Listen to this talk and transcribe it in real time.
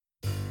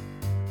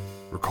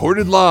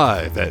Recorded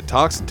live at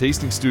Talks and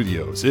Tasting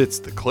Studios, it's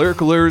the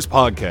Clerical Errors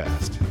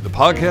Podcast, the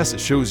podcast that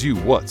shows you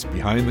what's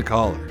behind the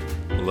collar.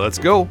 Let's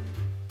go.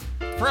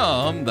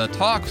 From the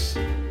Talks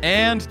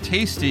and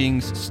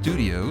Tastings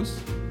Studios,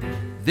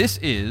 this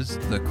is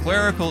the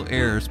Clerical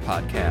Errors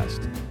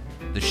Podcast,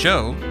 the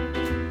show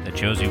that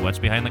shows you what's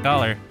behind the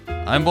collar.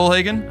 I'm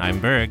Bullhagen. I'm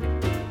Berg.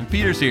 And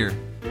Peter's here.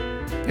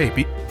 Hey,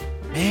 Pete.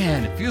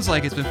 Man, it feels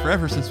like it's been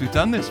forever since we've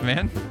done this,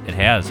 man. It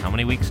has. How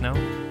many weeks now?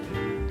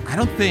 I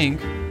don't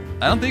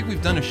think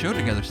we've done a show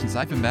together since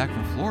I've been back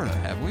from Florida,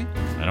 have we?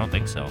 I don't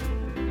think so.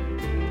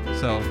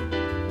 So,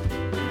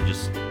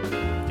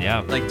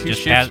 like two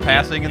ships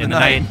passing in the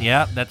night.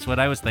 Yeah, that's what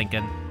I was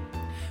thinking.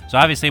 So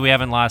obviously we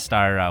haven't lost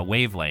our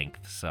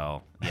wavelength,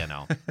 so, you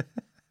know.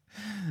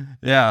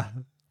 Yeah.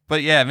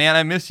 But yeah, man,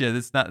 I miss you.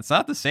 It's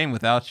not the same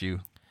without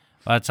you.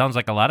 Well, it sounds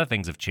like a lot of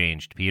things have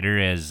changed. Peter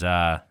is in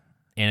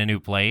a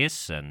new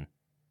place, and...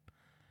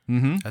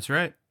 Mm-hmm. That's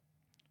right.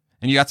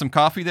 And you got some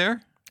coffee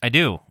there? I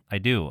do.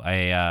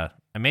 I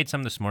made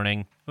some this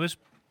morning.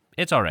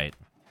 It's all right.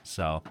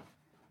 So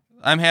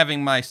I'm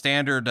having my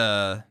standard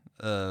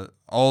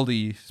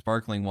Aldi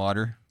sparkling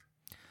water.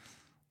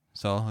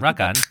 So rock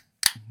on.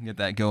 Get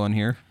that going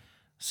here.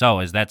 So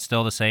is that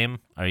still the same?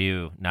 Are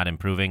you not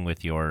improving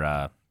with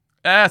your?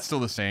 It's still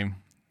the same.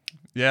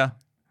 Yeah,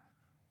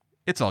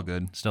 it's all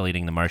good. Still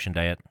eating the Martian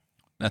diet.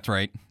 That's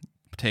right.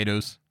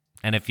 Potatoes.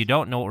 And if you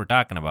don't know what we're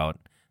talking about,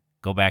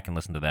 go back and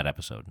listen to that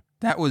episode.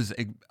 That was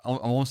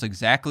almost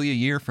exactly a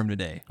year from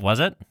today. Was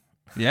it?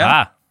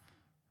 Yeah.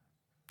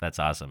 That's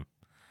awesome.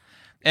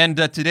 And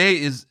today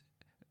is,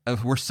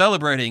 we're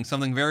celebrating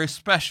something very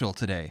special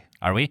today.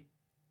 Are we?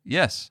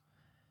 Yes.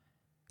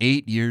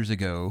 8 years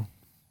ago,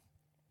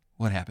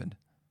 what happened?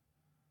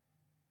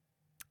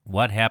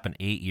 What happened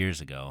 8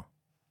 years ago?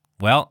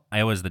 Well,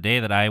 it was the day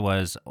that I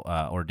was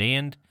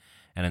ordained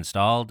and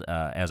installed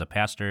as a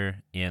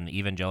pastor in the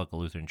Evangelical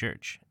Lutheran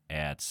Church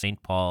at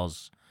St.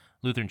 Paul's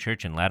Lutheran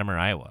Church in Latimer,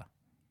 Iowa.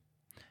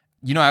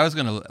 You know, I was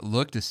going to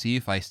look to see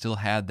if I still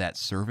had that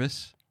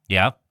service.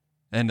 Yeah.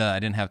 And I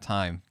didn't have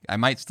time. I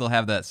might still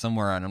have that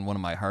somewhere on one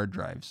of my hard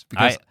drives.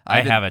 Because I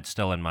have it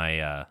still in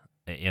my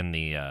in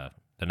the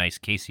nice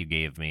case you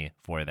gave me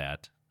for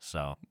that.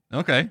 So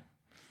okay.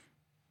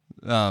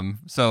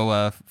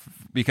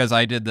 Because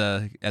I did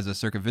as a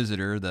circuit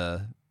visitor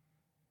the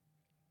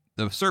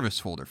service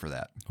folder for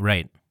that.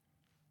 Right.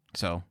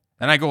 So,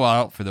 and I go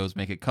out for those,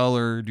 make it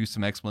color, do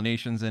some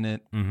explanations in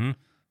it. Mm-hmm.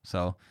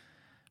 So,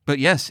 but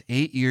yes,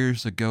 8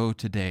 years ago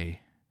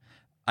today,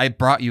 I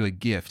brought you a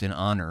gift in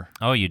honor.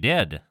 Oh, you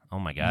did? Oh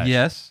my gosh.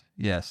 Yes.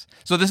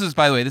 So this is,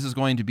 by the way, this is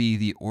going to be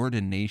the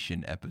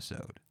ordination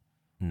episode.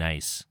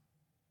 Nice.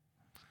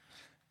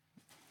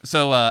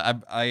 So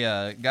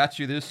I got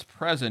you this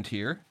present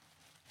here.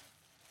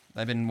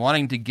 I've been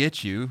wanting to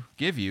give you.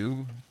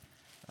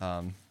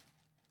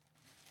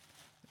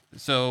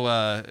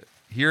 So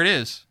here it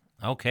is.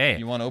 Okay.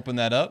 You want to open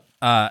that up?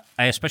 I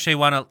especially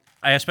want to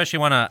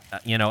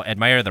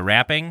admire the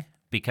wrapping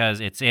because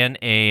it's in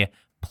a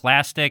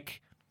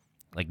plastic,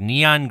 like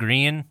neon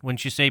green.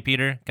 Wouldn't you say,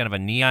 Peter? Kind of a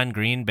neon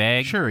green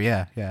bag. Sure.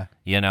 Yeah.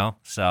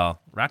 So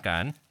rock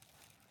on.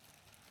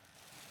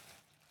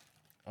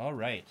 All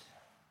right.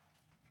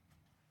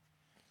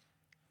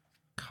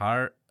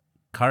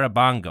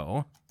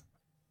 Carabango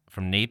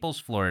from Naples,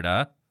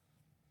 Florida.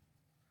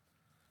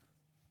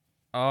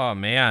 Oh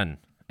man,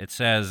 it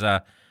says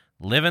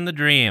 "Living the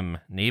Dream,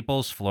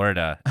 Naples,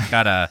 Florida." It's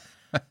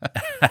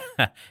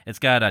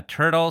got a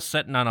turtle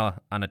sitting on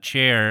a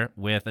chair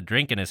with a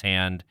drink in his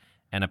hand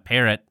and a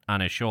parrot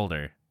on his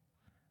shoulder.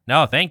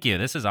 No, thank you.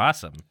 This is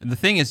awesome. The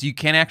thing is, you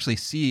can't actually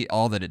see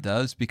all that it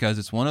does because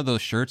it's one of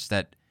those shirts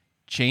that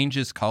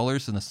changes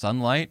colors in the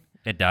sunlight.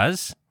 It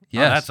does?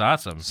 Yes. Oh, that's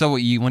awesome. So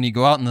when you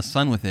go out in the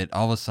sun with it,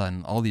 all of a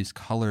sudden, all these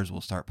colors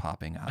will start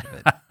popping out of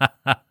it.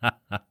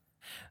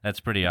 That's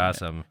pretty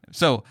awesome.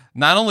 So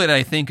not only did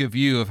I think of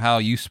you, of how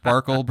you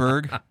sparkle,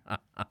 Berg,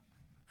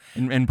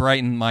 and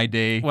brighten my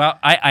day. Well,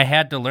 I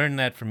had to learn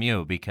that from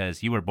you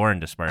because you were born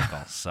to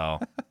sparkle. So,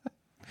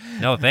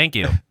 no, thank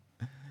you.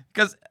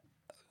 Because,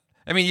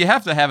 I mean, you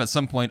have to have at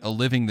some point a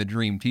Living the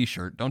Dream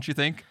t-shirt, don't you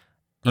think?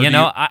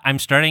 I'm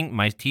starting,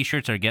 my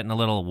t-shirts are getting a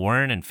little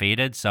worn and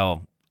faded,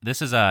 so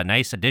this is a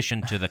nice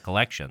addition to the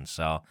collection.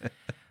 So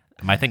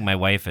I think my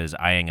wife is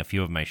eyeing a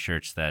few of my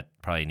shirts that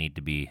probably need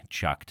to be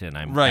chucked, and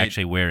I'm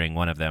actually wearing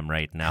one of them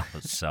right now.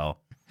 So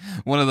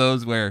one of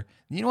those where,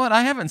 you know what,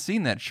 I haven't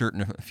seen that shirt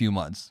in a few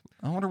months.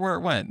 I wonder where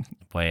it went.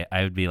 Boy,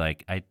 I would be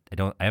like, I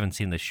haven't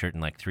seen this shirt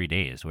in like 3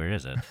 days. Where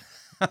is it?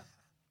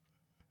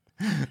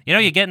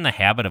 You get in the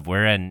habit of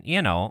wearing,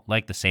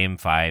 like the same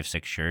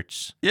 5-6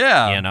 shirts.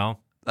 Yeah.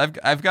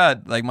 I've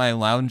got like my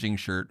lounging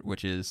shirt,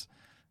 which is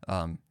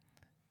a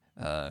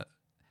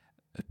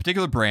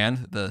particular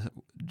brand, the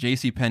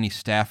JCPenney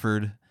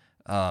Stafford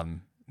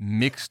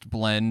mixed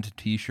blend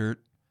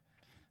t-shirt.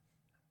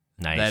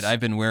 Nice. That I've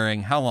been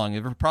wearing how long?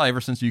 Probably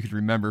ever since you could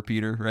remember,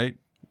 Peter, right?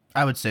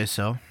 I would say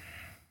so.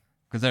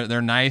 Because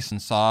they're nice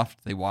and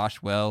soft. They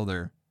wash well.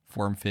 They're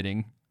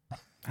form-fitting.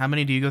 How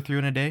many do you go through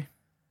in a day?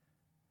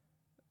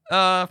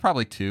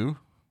 Probably 2.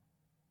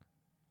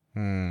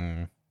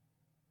 It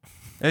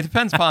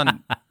depends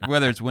upon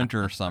whether it's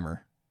winter or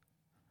summer.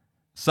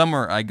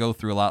 Summer, I go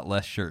through a lot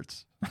less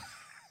shirts.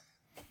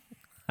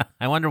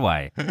 I wonder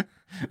why.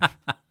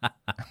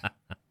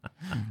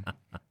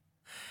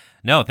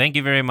 No, thank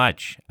you very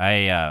much.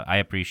 I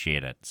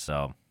appreciate it.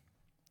 So,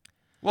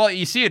 Well,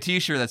 you see a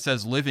T-shirt that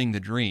says "Living the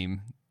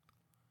Dream."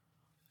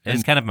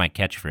 it's kind of my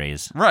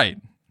catchphrase. Right.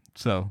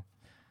 So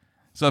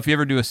if you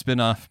ever do a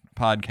spin-off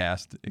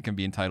podcast, it can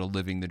be entitled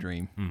 "Living the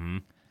Dream." Mm-hmm.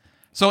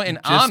 So in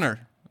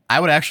honor, I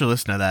would actually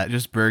listen to that.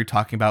 Just Berg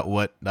talking about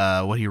what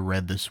he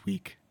read this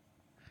week.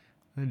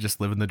 Just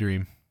living the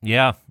dream.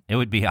 Yeah, it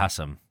would be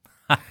awesome.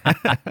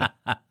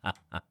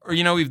 or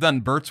we've done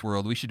Bert's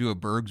World. We should do a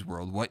Berg's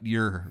World. What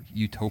your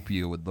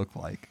utopia would look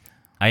like.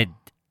 I've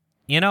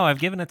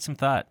given it some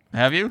thought.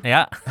 Have you?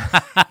 Yeah.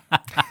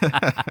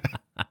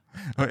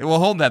 We'll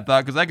hold that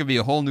thought because that could be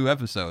a whole new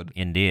episode.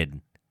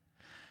 Indeed.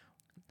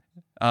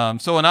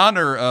 So in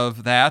honor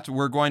of that,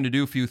 we're going to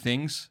do a few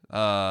things.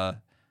 We're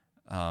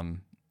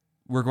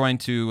going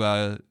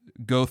to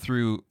go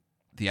through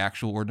the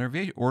actual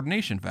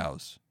ordination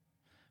vows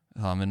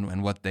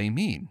and what they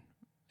mean.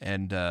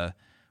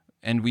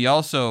 And we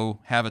also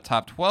have a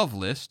top 12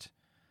 list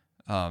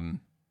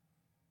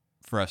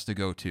for us to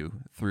go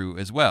through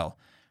as well.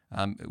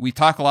 We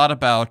talk a lot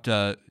about,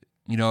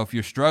 if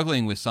you're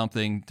struggling with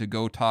something, to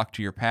go talk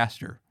to your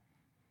pastor.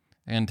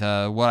 And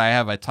what I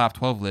have a top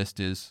 12 list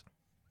is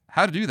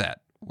how to do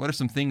that. What are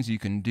some things you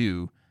can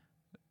do?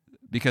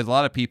 Because a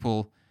lot of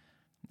people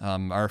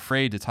are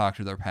afraid to talk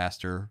to their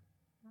pastor,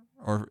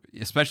 or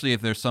especially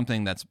if there's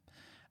something that's,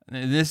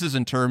 this is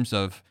in terms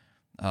of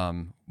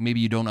maybe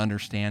you don't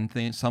understand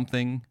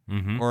something,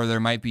 or there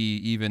might be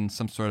even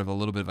some sort of a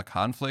little bit of a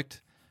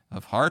conflict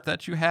of heart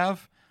that you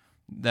have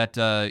that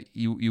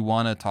you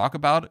want to talk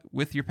about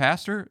with your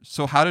pastor.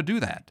 So how to do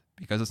that?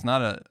 Because it's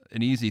not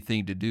an easy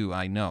thing to do,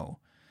 I know.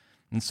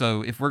 And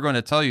so if we're going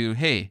to tell you,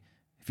 hey,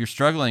 if you're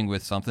struggling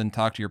with something,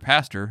 talk to your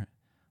pastor,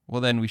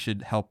 well, then we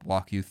should help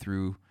walk you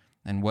through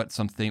and what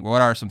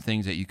are some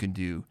things that you can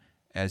do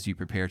as you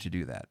prepare to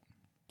do that.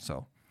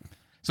 So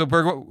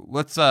Berg,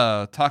 let's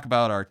talk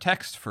about our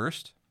text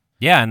first.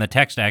 Yeah, and the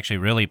text actually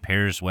really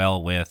pairs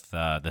well with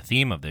the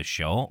theme of this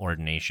show,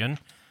 ordination,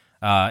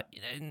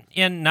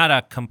 in not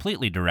a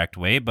completely direct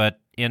way, but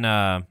in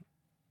a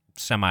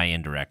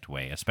semi-indirect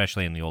way,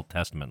 especially in the Old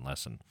Testament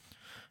lesson.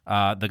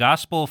 The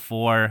gospel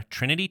for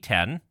Trinity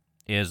 10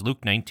 is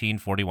Luke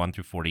 19:41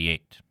 through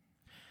 48.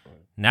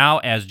 Now,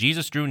 as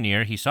Jesus drew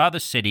near, he saw the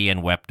city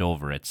and wept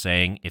over it,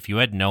 saying, "If you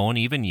had known,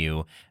 even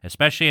you,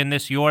 especially in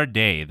this your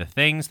day, the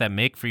things that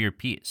make for your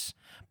peace,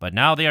 but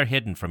now they are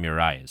hidden from your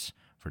eyes.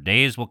 For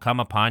days will come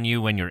upon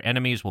you when your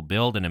enemies will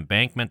build an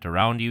embankment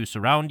around you,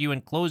 surround you,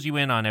 and close you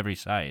in on every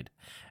side,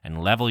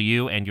 and level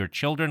you and your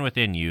children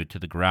within you to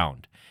the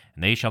ground.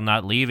 And they shall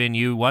not leave in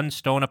you one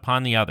stone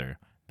upon the other,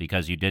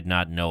 because you did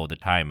not know the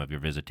time of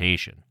your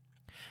visitation."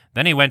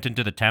 Then he went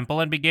into the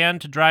temple and began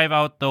to drive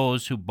out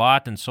those who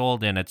bought and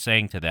sold in it,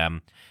 saying to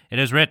them, "It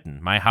is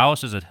written, my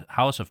house is a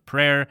house of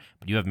prayer,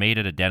 but you have made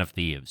it a den of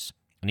thieves."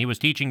 And he was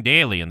teaching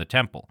daily in the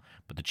temple.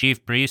 But the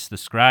chief priests, the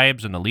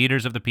scribes, and the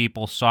leaders of the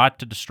people sought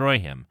to destroy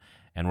him,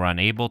 and were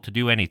unable to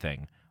do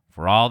anything,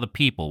 for all the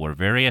people were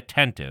very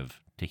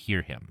attentive to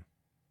hear him.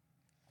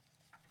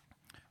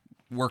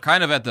 We're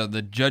kind of at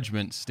the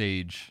judgment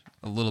stage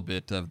a little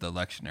bit of the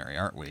lectionary,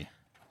 aren't we?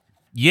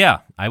 Yeah,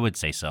 I would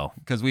say so.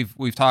 Because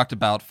we've talked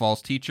about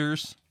false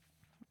teachers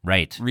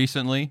Right.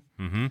 recently,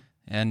 Mm-hmm.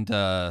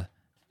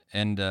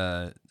 and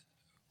the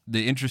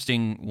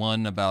interesting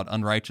one about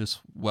unrighteous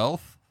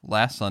wealth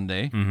last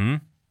Sunday, Mm-hmm.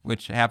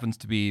 which happens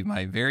to be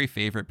my very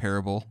favorite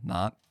parable.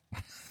 Not.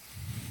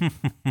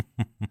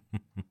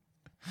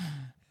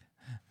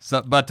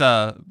 So, but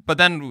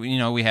then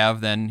we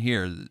have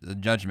here the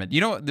judgment.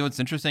 You know what's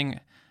interesting?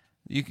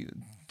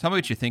 Tell me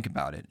what you think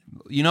about it.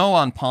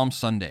 On Palm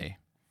Sunday,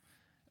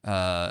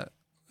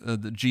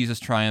 the Jesus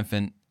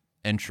triumphant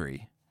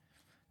entry,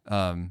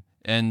 and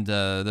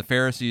the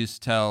Pharisees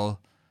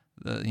tell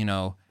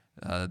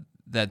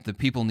that the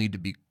people need to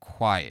be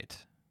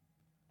quiet.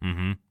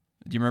 Mm-hmm.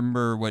 Do you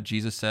remember what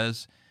Jesus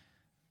says?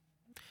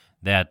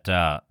 That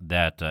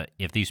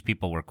if these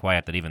people were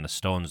quiet, that even the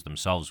stones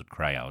themselves would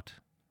cry out.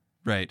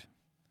 Right.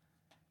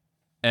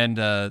 And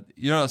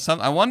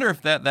I wonder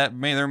if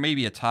there may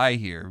be a tie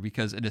here,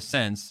 because in a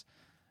sense,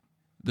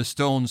 the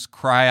stones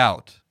cry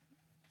out.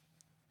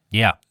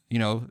 Yeah.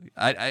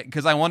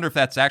 Because I wonder if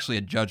that's actually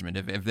a judgment.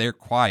 If they're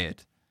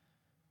quiet,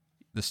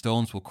 the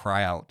stones will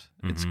cry out.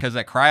 It's because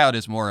that cry out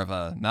is more of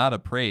not a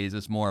praise.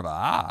 It's more of a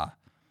ah.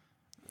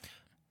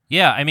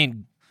 Yeah, I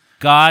mean,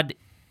 God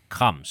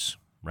comes,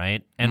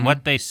 right? And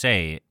what they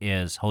say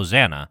is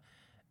Hosanna.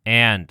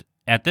 And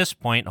at this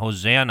point,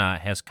 Hosanna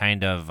has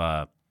kind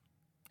of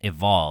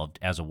evolved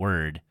as a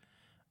word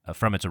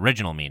from its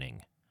original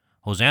meaning.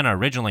 Hosanna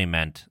originally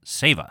meant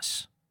save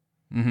us.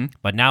 Mm-hmm.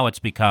 But now it's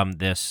become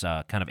this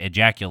kind of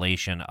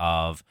ejaculation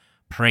of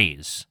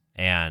praise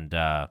and,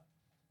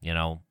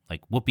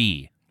 like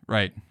whoopee.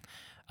 Right.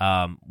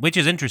 Which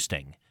is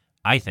interesting.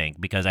 I think,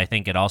 because I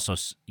think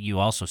you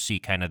also see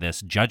kind of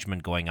this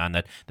judgment going on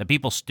that the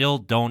people still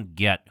don't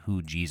get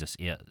who Jesus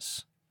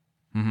is.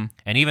 Mm-hmm.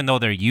 And even though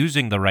they're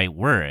using the right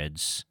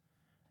words,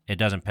 it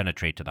doesn't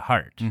penetrate to the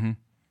heart. Mm-hmm.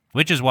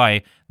 Which is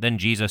why then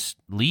Jesus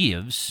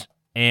leaves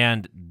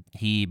and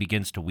he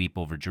begins to weep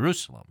over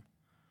Jerusalem.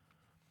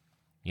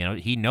 You know,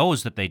 he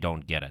knows that they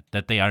don't get it,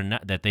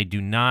 that they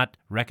do not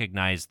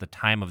recognize the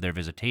time of their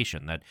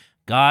visitation, that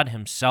God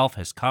himself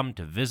has come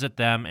to visit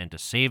them and to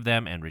save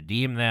them and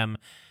redeem them.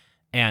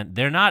 And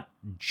they're not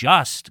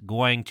just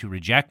going to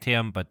reject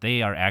him, but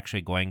they are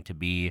actually going to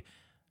be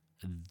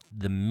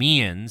the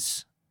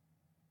means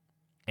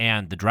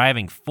and the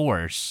driving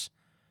force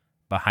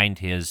behind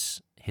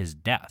his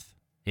death,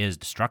 his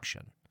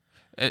destruction.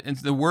 And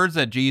the words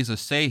that Jesus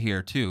say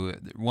here, too,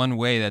 one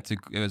way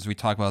as we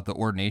talk about the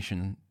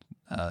ordination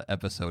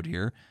episode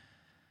here,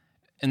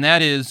 and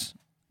that is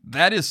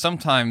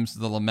sometimes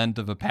the lament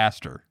of a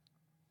pastor.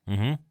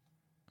 Mm-hmm.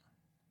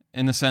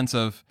 In the sense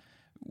of,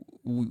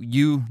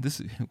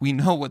 we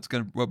know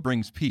what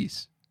brings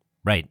peace,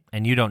 right?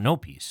 And you don't know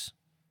peace.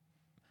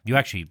 You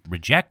actually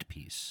reject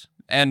peace.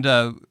 And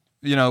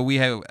we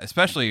have,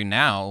 especially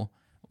now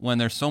when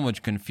there's so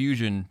much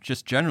confusion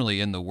just generally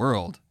in the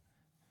world.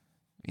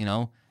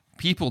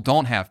 People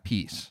don't have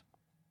peace.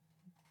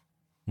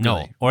 No,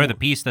 Really. or the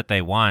peace that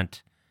they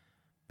want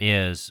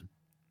is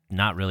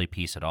not really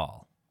peace at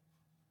all.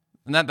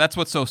 And that's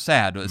what's so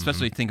sad,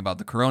 especially think about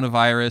the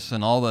coronavirus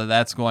and all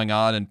that's going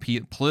on, and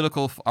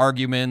political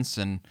arguments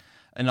and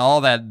all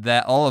of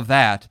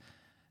that.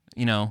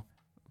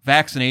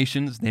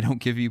 Vaccinations, they don't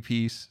give you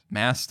peace.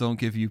 Masks don't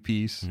give you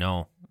peace.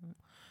 No.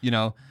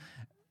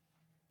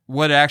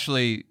 What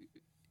actually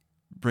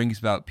brings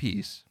about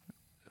peace?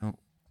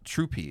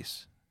 True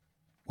peace.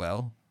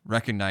 Well,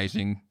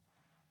 recognizing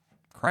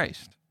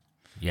Christ.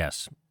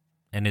 Yes,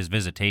 and his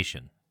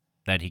visitation,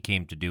 that he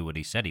came to do what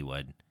he said he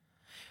would.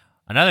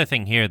 Another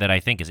thing here that I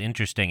think is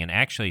interesting and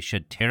actually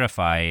should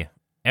terrify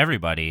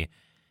everybody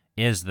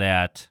is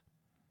that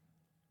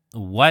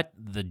what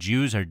the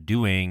Jews are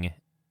doing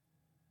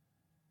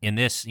in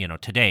this,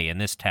 today, in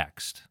this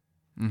text,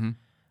 Mm-hmm.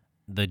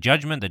 the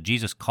judgment that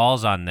Jesus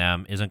calls on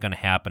them isn't going to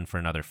happen for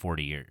another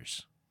 40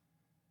 years.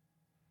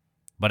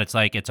 But it's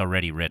like it's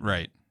already written.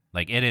 Right.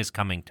 Like it is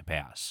coming to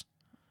pass.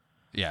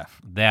 Yeah.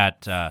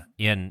 That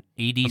in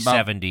AD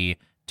 70,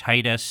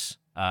 Titus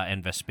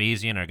and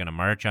Vespasian are going to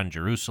march on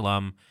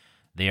Jerusalem.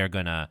 They are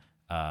going to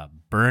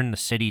burn the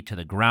city to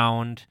the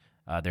ground.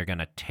 They're going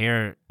to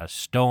tear a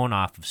stone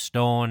off of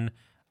stone.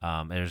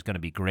 There's going to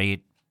be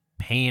great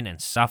pain and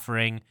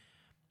suffering.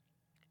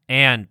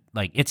 And,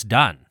 it's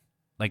done.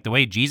 Like, the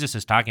way Jesus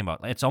is talking about,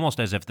 it's almost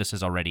as if this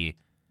is already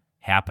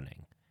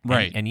happening.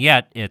 Right. And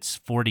yet, it's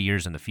 40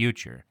 years in the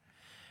future.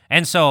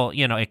 And so,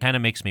 it kind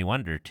of makes me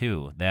wonder,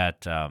 too,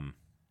 that...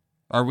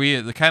 Are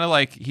we kind of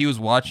like he was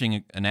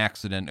watching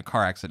a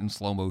car accident in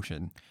slow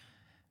motion?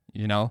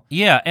 Yeah,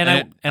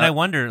 I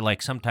wonder,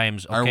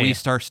 sometimes, okay... Are we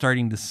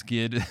starting to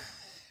skid?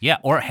 Yeah,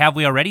 or have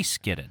we already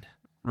skidded?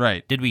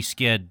 Right. Did we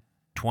skid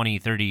 20,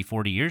 30,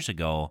 40 years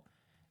ago,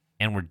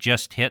 and we're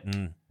just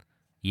hitting,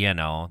 the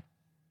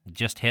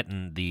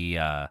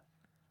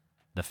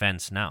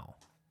fence now?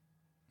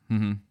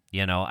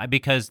 Mm-hmm.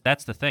 Because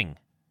that's the thing.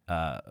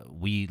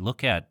 We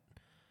look at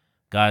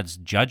God's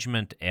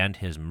judgment and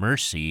his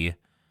mercy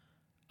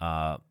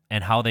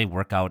and how they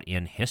work out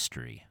in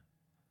history.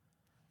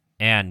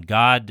 And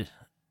God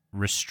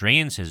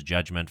restrains his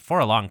judgment for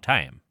a long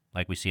time,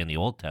 like we see in the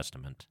Old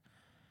Testament.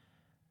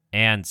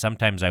 And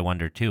sometimes I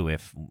wonder, too,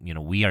 if,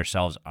 we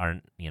ourselves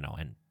aren't,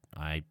 and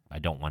I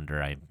don't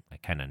wonder, I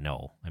kind of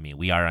know. I mean,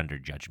 we are under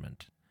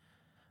judgment.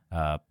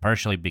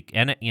 Partially,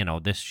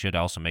 this should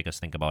also make us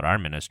think about our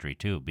ministry,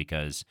 too,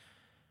 because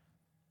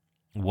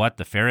what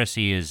the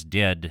Pharisees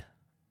did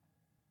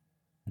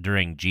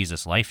during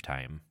Jesus'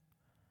 lifetime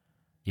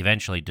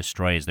eventually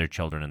destroys their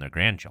children and their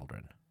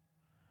grandchildren,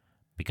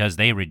 because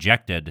they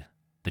rejected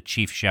the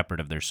chief shepherd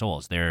of their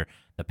souls. They're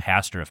the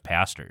pastor of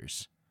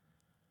pastors.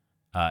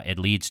 It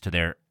leads to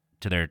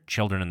their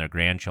children and their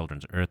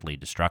grandchildren's earthly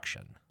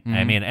destruction. Mm-hmm.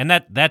 I mean, and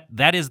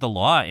that is the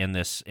law in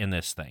this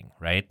thing,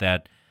 right?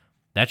 That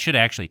should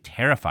actually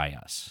terrify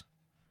us.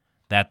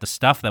 That the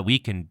stuff that we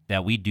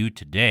do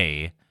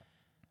today,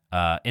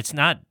 it's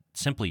not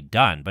simply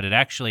done, but it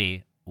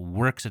actually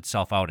works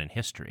itself out in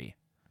history.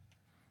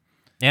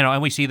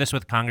 And we see this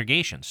with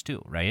congregations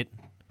too, right?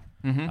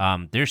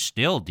 Mm-hmm. They're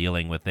still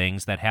dealing with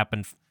things that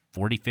happened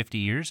 40, 50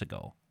 years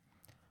ago.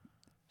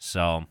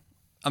 So...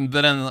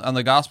 But on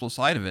the gospel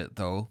side of it,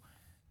 though,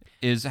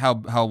 is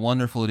how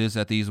wonderful it is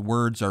that these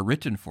words are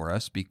written for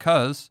us,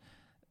 because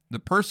the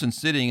person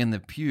sitting in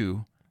the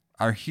pew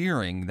are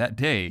hearing that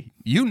day,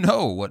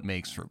 what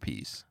makes for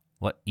peace.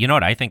 What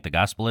I think the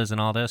gospel is in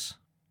all this?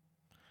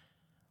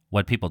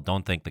 What people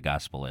don't think the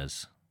gospel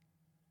is.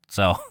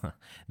 So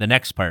the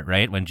next part,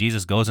 right? When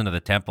Jesus goes into the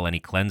temple and he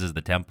cleanses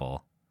the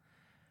temple,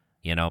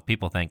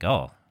 people think,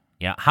 oh,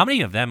 Yeah, how many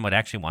of them would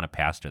actually want a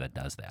pastor that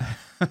does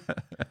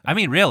that? I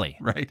mean, really,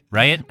 Right.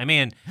 right? I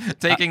mean,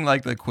 Taking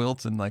like the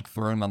quilts and like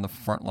throwing them on the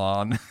front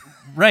lawn.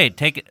 right?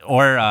 Take it,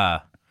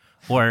 or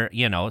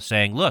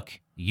saying, look,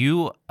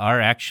 you are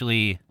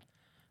actually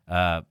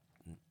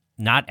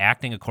not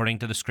acting according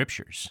to the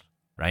scriptures,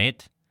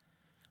 right?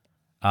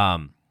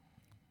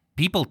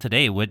 People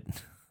today would.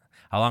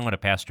 How long would a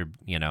pastor,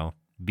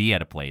 be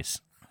at a place?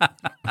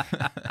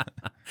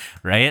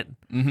 Right?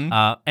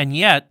 Mm-hmm. And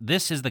yet,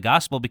 this is the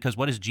gospel because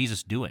what is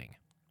Jesus doing?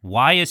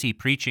 Why is he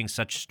preaching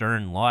such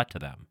stern law to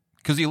them?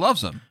 Because he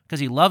loves them. Because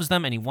he loves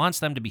them and he wants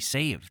them to be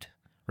saved,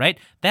 right?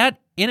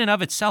 That in and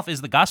of itself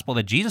is the gospel,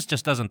 that Jesus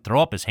just doesn't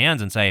throw up his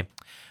hands and say,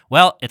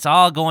 well, it's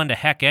all going to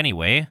heck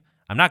anyway.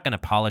 I'm not going to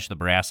polish the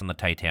brass on the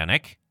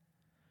Titanic.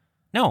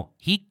 No,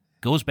 he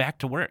goes back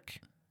to work.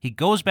 He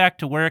goes back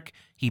to work.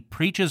 He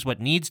preaches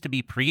what needs to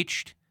be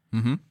preached.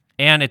 Mm-hmm.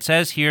 And it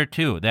says here,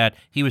 too, that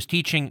he was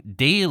teaching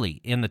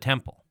daily in the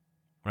temple,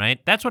 right?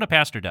 That's what a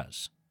pastor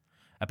does.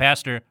 A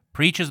pastor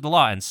preaches the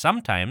law, and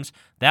sometimes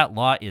that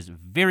law is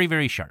very,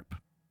 very sharp.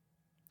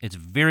 It's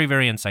very,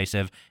 very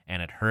incisive,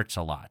 and it hurts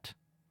a lot.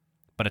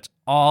 But it's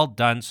all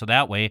done so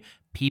that way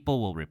people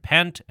will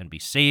repent and be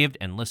saved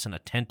and listen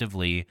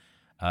attentively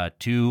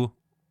to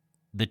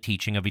the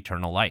teaching of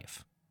eternal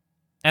life.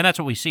 And that's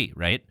what we see,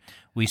 right?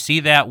 We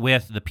see that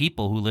with the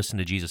people who listen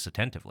to Jesus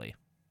attentively.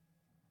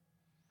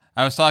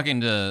 I was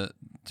talking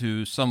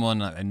to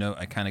someone I know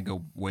I kind of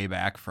go way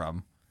back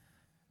from,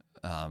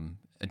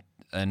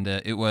 and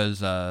it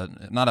was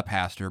not a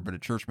pastor but a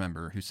church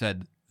member who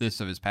said this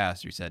of his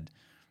pastor. He said,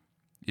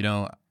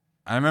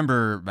 I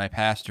remember my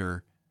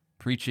pastor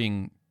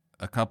preaching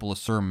a couple of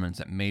sermons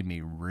that made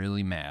me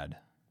really mad.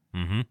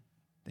 Mm-hmm.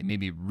 They made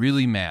me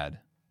really mad.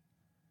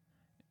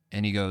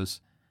 And he goes,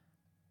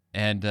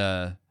 and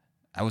I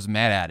was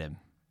mad at him.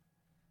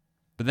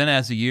 But then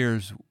as the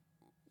years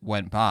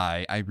went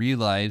by, I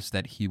realized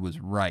that he was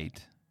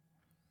right.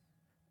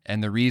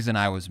 And the reason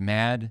I was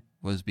mad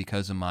was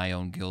because of my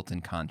own guilt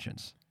and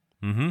conscience.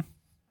 Mm-hmm.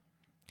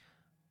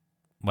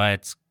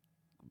 But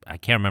I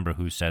can't remember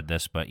who said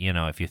this, but,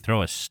 if you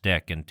throw a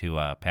stick into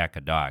a pack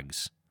of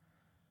dogs,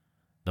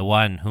 the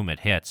one whom it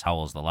hits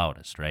howls the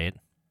loudest, right?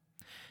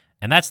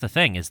 And that's the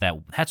thing, is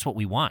that's what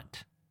we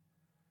want.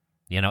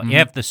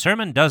 If the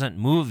sermon doesn't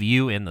move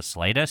you in the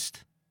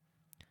slightest,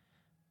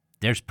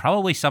 there's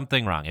probably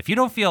something wrong. If you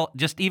don't feel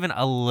just even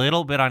a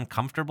little bit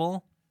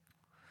uncomfortable,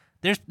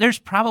 there's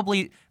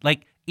probably,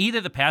 like, either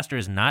the pastor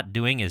is not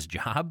doing his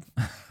job,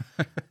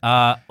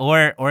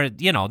 or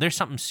there's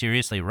something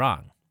seriously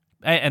wrong.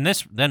 And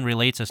this then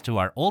relates us to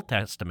our Old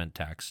Testament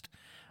text,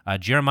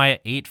 Jeremiah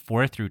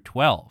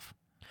 8:4-12,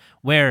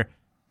 where,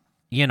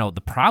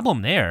 the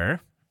problem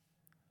there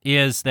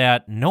is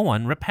that no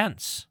one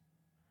repents.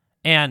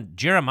 And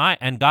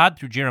God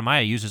through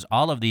Jeremiah uses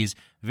all of these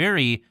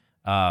very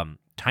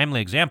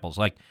timely examples.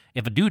 Like,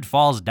 if a dude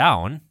falls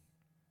down,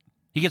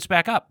 he gets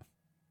back up,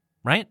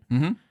 right?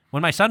 Mm-hmm.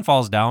 When my son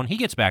falls down, he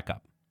gets back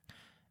up.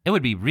 It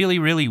would be really,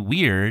 really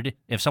weird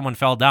if someone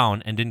fell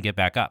down and didn't get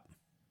back up.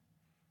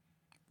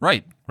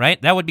 Right.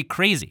 Right? That would be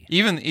crazy.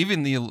 Even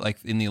in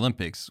the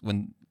Olympics,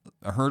 when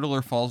a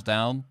hurdler falls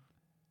down,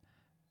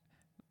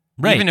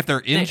 Right. Even if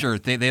they're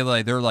injured,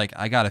 they're like,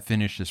 I got to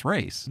finish this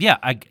race. Yeah,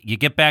 you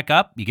get back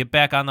up, you get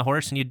back on the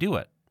horse, and you do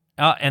it.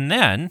 And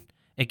then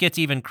it gets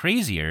even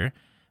crazier,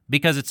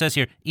 because it says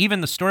here,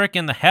 even the stork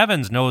in the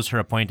heavens knows her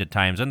appointed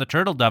times, and the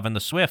turtle dove and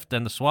the swift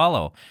and the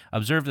swallow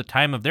observe the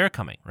time of their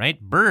coming, right?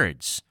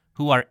 Birds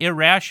who are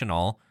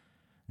irrational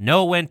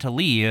know when to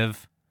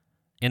leave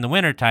in the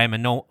wintertime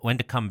and know when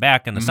to come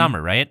back in the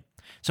summer, right?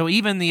 So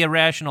even the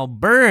irrational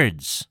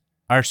birds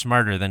are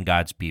smarter than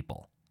God's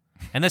people.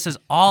 And this is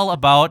all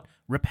about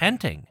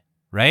repenting,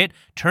 right?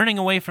 Turning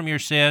away from your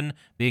sin,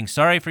 being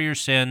sorry for your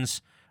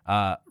sins,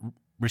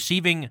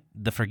 receiving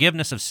the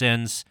forgiveness of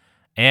sins,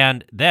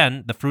 and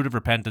then the fruit of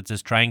repentance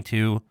is trying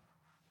to,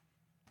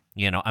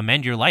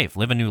 amend your life,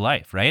 live a new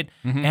life, right?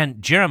 Mm-hmm.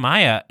 And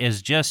Jeremiah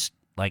is just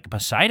like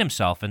beside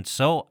himself. And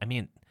so,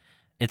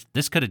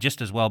 this could have just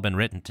as well been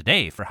written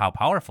today for how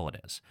powerful it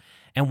is.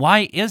 And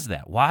why is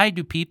that? Why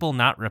do people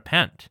not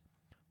repent?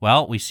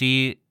 Well, we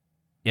see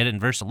it in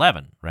verse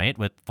 11, right,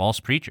 with false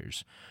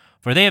preachers.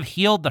 For they have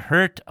healed the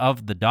hurt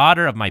of the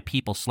daughter of my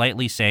people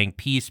slightly, saying,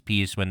 peace,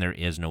 peace, when there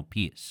is no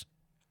peace.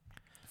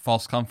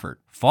 False comfort.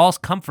 False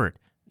comfort.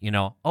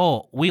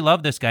 We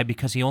love this guy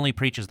because he only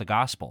preaches the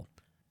gospel.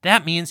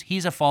 That means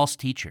he's a false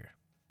teacher.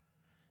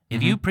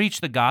 If you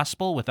preach the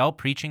gospel without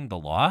preaching the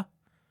law,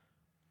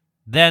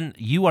 then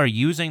you are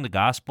using the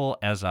gospel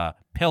as a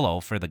pillow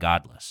for the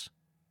godless.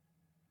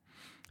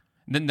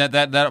 Then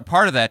that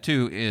part of that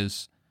too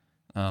is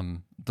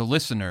the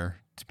listener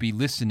to be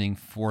listening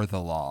for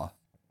the law,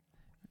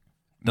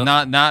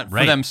 not for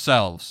right.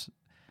 themselves.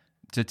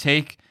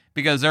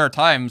 Because there are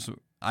times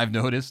I've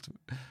noticed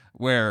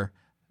where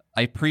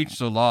I preach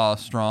the law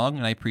strong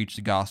and I preach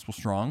the gospel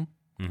strong,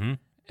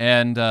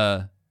 and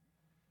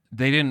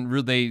they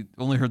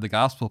only heard the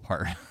gospel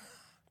part.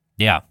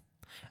 Yeah.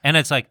 And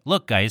it's like,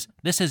 look, guys,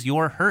 this is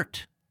your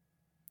hurt.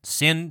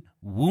 Sin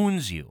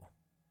wounds you.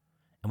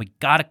 and we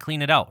got to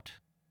clean it out.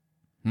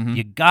 Mhm.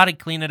 You got to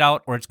clean it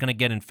out or it's going to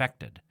get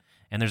infected.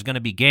 And there's going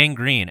to be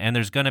gangrene, and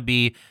there's going to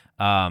be,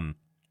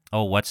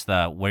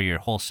 where your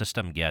whole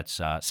system gets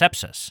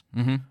sepsis,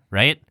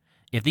 right?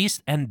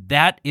 And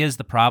that is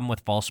the problem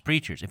with false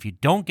preachers. If you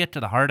don't get to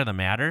the heart of the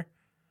matter,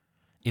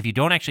 if you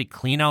don't actually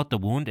clean out the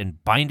wound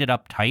and bind it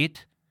up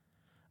tight,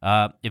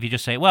 if you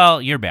just say, well,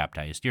 you're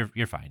baptized,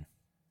 you're fine.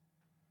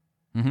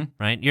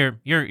 Right?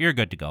 You're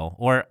good to go.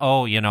 Or,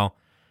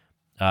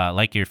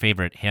 like your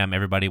favorite hymn,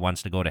 everybody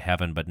wants to go to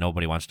heaven, but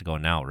nobody wants to go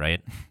now,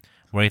 right?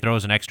 Where he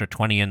throws an extra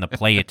 20 in the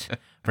plate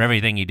for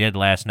everything he did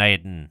last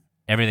night and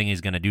everything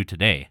he's going to do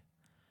today,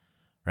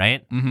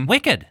 right?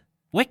 Wicked.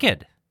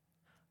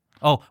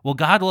 Oh, well,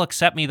 God will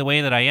accept me the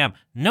way that I am.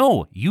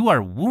 No, you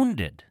are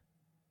wounded.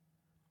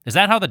 Is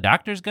that how the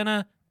doctor's going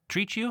to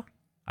treat you?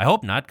 I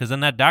hope not, because then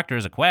that doctor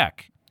is a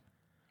quack.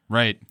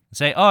 Right.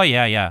 Say, oh,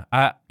 yeah.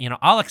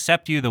 I'll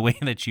accept you the way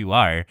that you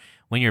are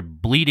when you're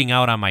bleeding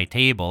out on my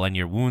table and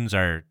your wounds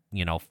are,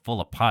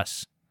 full of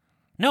pus.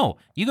 No,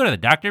 you go to the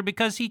doctor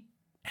because he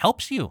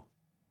helps you.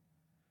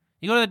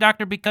 You go to the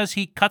doctor because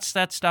he cuts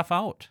that stuff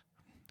out.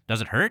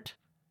 Does it hurt?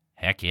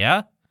 Heck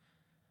yeah.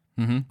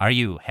 Are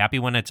you happy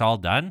when it's all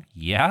done?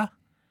 Yeah.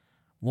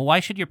 Well,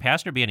 why should your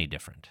pastor be any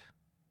different?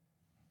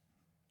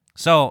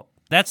 So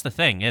that's the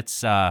thing. It's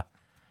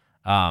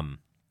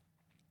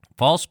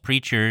false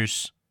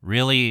preachers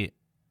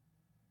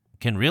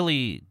can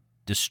really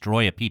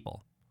destroy a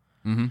people.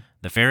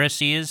 The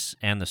Pharisees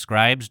and the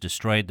scribes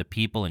destroyed the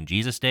people in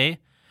Jesus' day.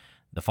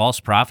 The false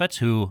prophets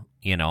who,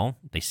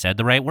 they said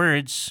the right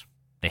words.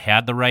 They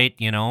had the right,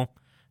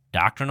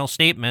 doctrinal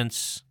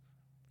statements.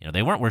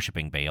 They weren't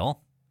worshiping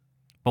Baal.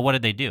 But what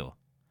did they do?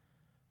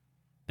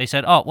 They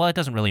said, oh, well, it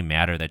doesn't really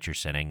matter that you're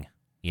sinning.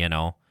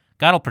 God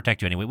will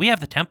protect you anyway. We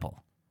have the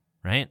temple,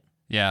 right?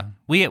 Yeah.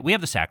 We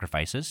have the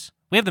sacrifices.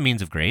 We have the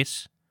means of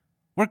grace.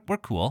 We're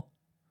cool.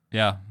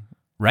 Yeah.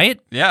 Right?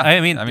 Yeah.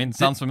 I mean,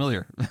 sounds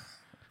familiar.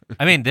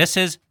 this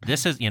is,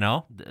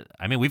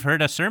 we've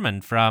heard a sermon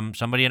from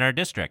somebody in our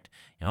district.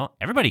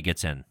 Everybody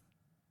gets in.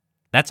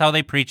 That's how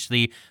they preach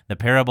the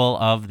parable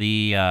of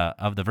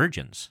the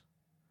virgins.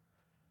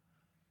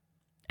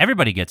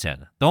 Everybody gets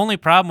in. The only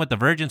problem with the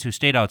virgins who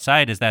stayed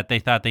outside is that they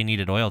thought they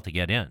needed oil to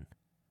get in.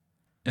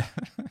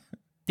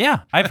 Yeah,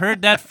 I've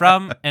heard that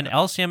from an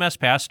LCMS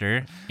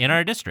pastor in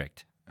our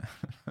district.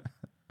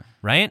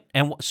 Right?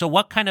 And so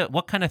what kind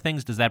of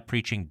things does that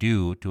preaching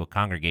do to a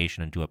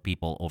congregation and to a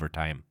people over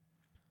time?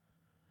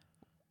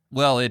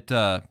 Well, it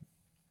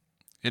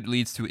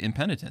leads to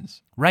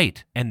impenitence.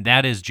 Right. And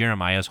that is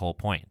Jeremiah's whole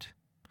point.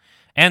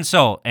 And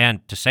to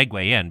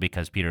segue in,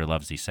 because Peter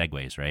loves these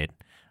segues, right?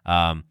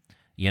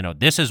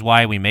 This is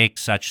why we make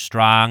such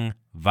strong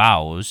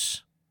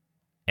vows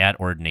at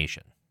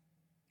ordination.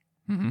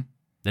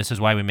 This is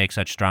why we make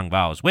such strong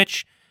vows,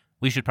 which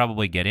we should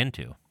probably get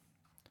into,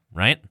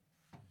 right?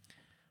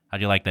 How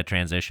do you like that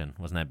transition?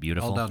 Wasn't that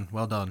beautiful?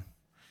 Well done.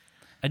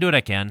 I do what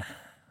I can.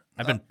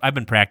 I've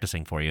been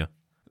practicing for you.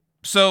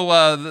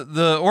 So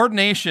the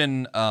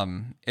ordination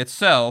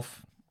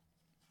itself,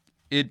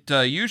 it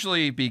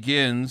usually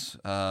begins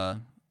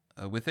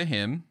with a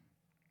hymn.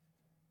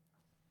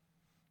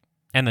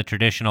 And the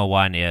traditional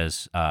one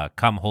is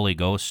 "Come, Holy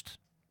Ghost,"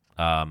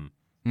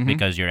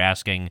 because you're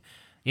asking,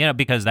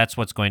 because that's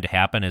what's going to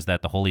happen is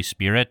that the Holy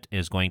Spirit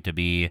is going to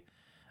be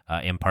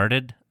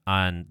imparted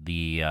on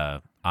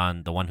the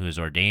one who is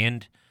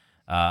ordained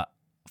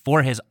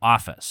for his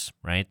office.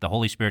 Right, the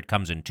Holy Spirit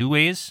comes in two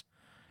ways.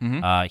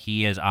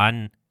 He is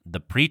on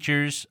the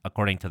preachers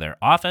according to their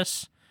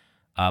office,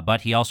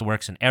 but he also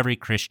works in every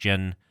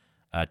Christian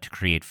to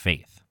create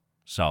faith.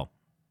 So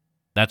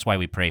that's why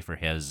we pray for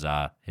his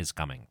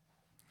coming.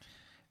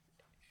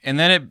 And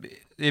then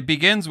it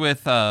begins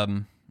with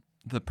the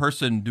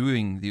person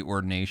doing the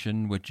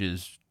ordination, which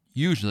is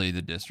usually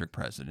the district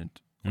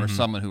president or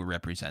someone who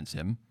represents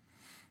him.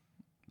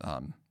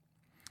 And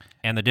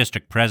the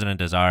district president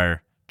is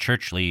our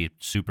churchly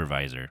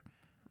supervisor.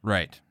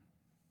 Right.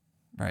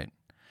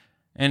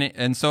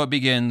 And so it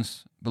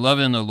begins,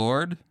 "Beloved in the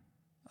Lord,"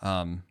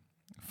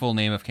 full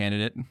name of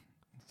candidate,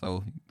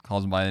 so he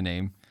calls him by the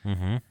name.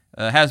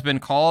 Has been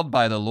called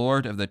by the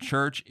Lord of the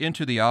church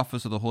into the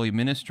office of the holy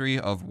ministry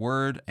of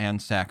word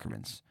and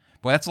sacraments.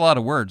 Boy, that's a lot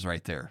of words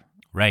right there.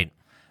 Right.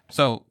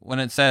 So when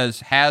it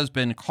says, has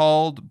been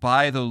called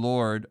by the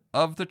Lord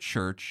of the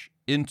church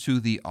into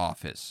the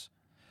office,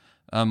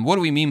 what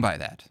do we mean by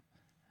that?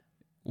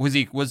 Was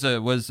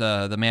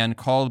the man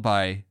called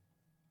by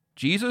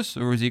Jesus,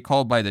 or was he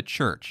called by the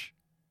church?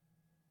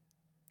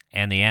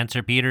 And the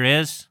answer, Peter,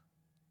 is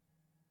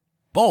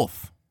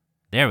Both.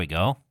 there we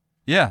go.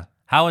 Yeah.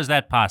 How is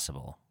that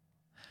possible?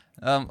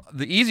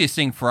 The easiest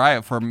thing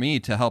for me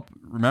to help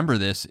remember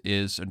this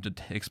is, or to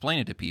explain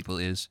it to people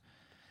is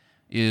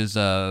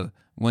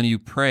when you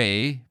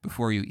pray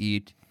before you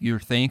eat, you're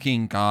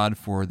thanking God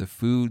for the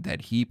food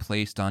that He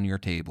placed on your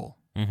table.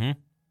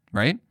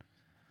 Right?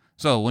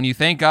 So when you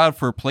thank God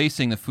for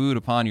placing the food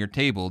upon your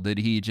table, did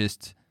it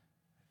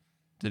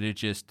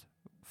just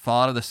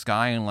fall out of the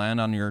sky and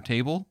land on your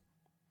table?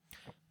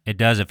 It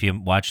does if you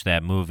watch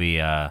that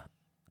movie,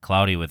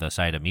 Cloudy with a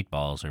Side of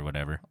Meatballs or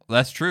whatever.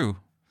 That's true.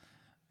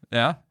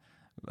 Yeah.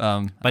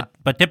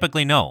 But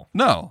typically, no.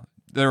 No,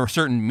 there are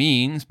certain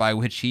means by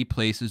which he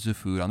places the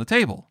food on the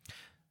table.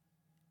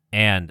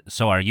 And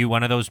so are you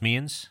one of those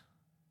means?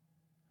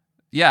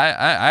 Yeah,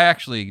 I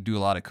actually do a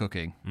lot of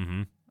cooking.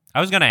 Mm-hmm. I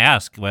was going to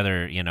ask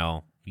whether,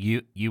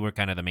 you were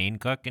kind of the main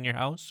cook in your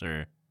house,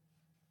 or...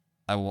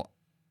 I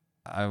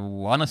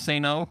want to say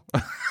no.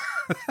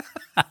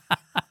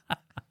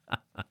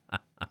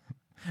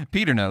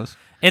 Peter knows.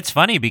 It's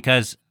funny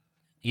because,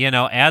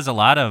 as a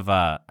lot of...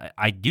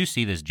 I do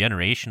see this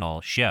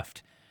generational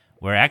shift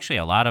where actually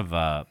a lot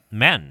of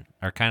men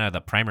are kind of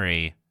the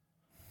primary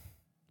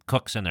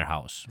cooks in their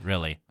house,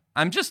 really.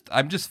 I'm just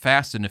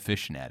fast and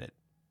efficient at it.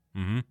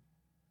 Mm-hmm.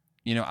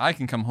 I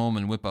can come home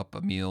and whip up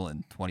a meal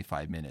in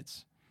 25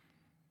 minutes.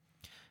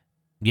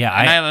 Yeah,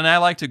 and I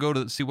like to go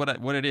to see what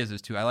it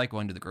is too. I like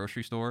going to the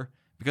grocery store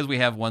because we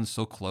have one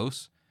so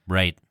close.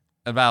 Right.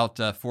 About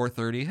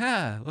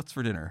 4:30. What's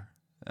for dinner?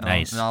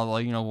 Nice. And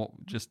I'll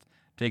just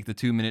take the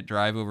 2-minute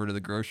drive over to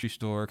the grocery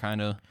store,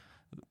 kind of.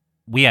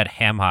 We had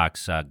ham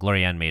hocks.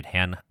 Glorianne made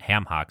ham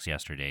hocks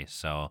yesterday,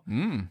 so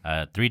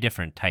 3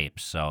 different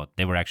types. So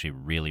they were actually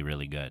really,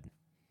 really good.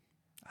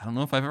 I don't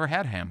know if I've ever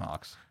had ham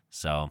hocks.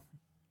 So,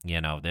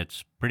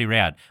 that's pretty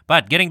rad.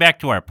 But getting back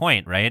to our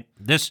point, right?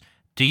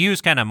 To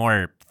use kind of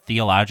more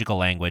theological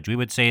language, we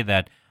would say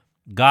that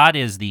God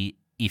is the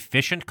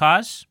efficient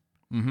cause.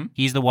 Mm-hmm.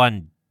 He's the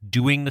one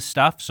doing the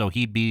stuff. So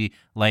he'd be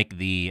like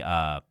the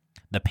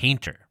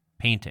painter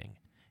painting.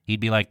 He'd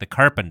be like the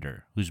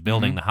carpenter who's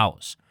building the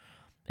house.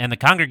 And the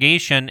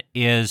congregation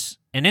is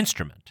an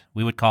instrument.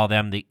 We would call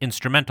them the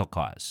instrumental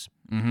cause.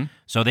 Mm-hmm.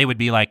 So they would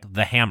be like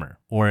the hammer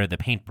or the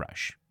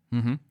paintbrush.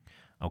 Mm-hmm.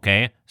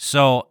 Okay?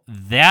 So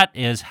that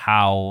is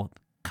how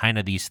kind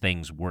of these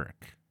things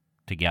work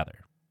together.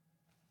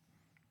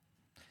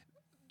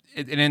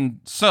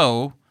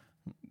 So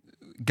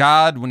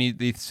God, when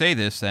they say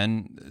this,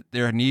 then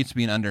there needs to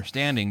be an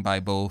understanding by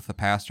both the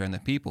pastor and the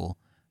people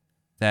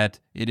that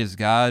it is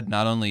God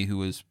not only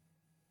who has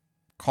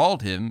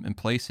called him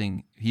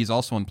and he's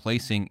also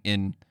placing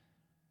in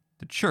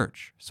the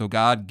church. So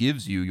God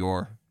gives you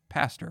your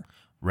pastor.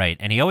 Right,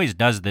 and he always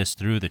does this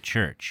through the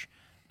church,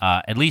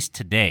 at least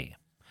today.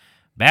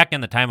 Back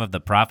in the time of the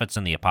prophets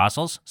and the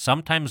apostles,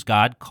 sometimes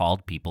God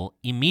called people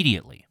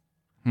immediately.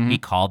 Mm-hmm. He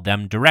called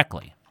them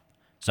directly.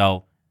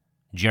 So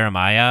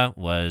Jeremiah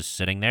was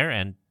sitting there,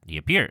 and he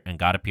appeared, and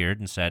God appeared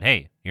and said,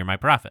 "Hey, you're my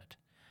prophet."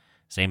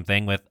 Same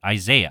thing with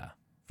Isaiah,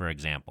 for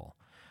example,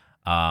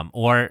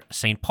 or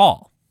St.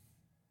 Paul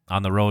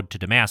on the road to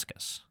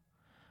Damascus.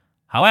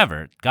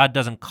 However, God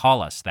doesn't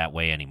call us that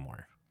way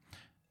anymore.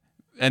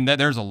 And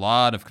there's a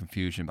lot of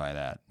confusion by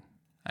that.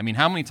 I mean,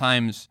 how many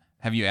times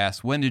have you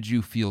asked, when did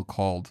you feel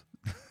called?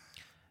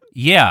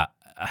 Yeah,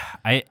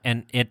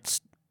 and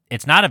it's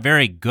not a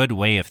very good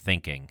way of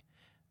thinking,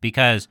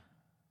 because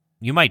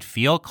you might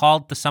feel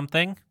called to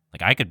something.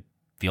 Like I could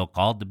feel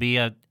called to be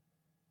a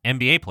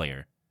NBA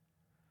player.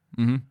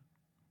 Mm-hmm.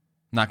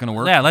 Not going to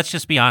work? Yeah, let's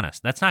just be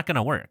honest. That's not going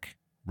to work,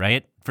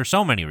 right? For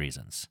so many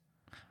reasons.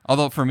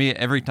 Although for me,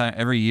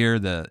 every year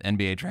the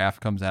NBA draft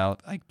comes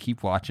out, I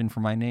keep watching for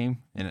my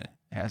name, and it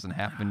hasn't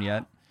happened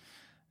yet.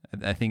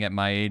 I think at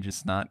my age,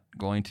 it's not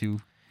going to.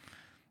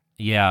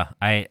 Yeah,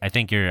 I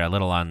think you're a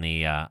little on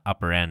the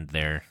upper end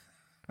there.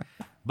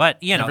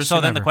 But, Never so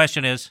say then the never.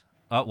 question is,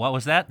 what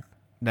was that?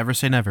 Never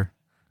say never.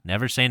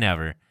 Never say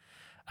never.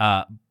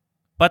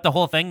 But the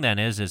whole thing then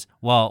is,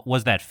 well,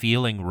 was that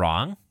feeling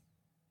wrong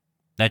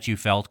that you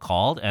felt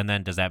called? And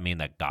then does that mean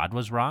that God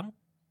was wrong?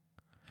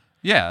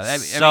 Yeah.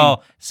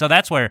 So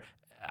that's where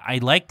I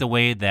like the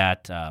way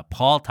that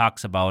Paul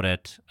talks about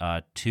it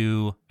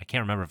to, I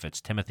can't remember if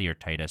it's Timothy or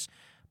Titus,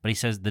 but he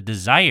says the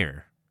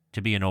desire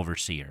to be an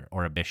overseer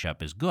or a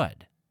bishop is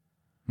good,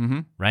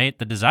 right?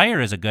 The desire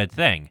is a good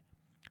thing,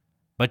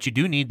 but you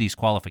do need these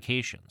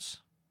qualifications.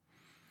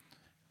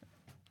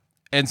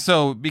 And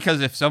so, because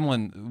if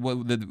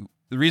the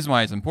reason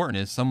why it's important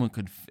is someone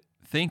could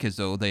think as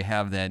though they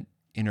have that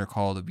inner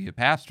call to be a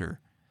pastor.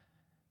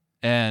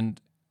 And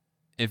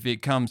if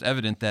it becomes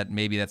evident that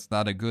maybe that's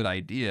not a good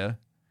idea,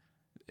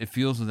 it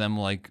feels to them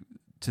like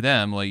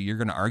you're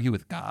going to argue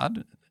with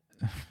God.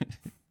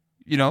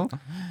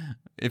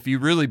 If you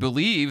really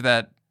believe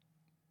that,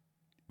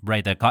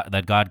 Right,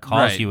 that God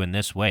calls Right. you in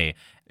this way.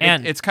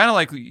 And it's kind of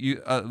like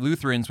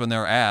Lutherans when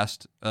they're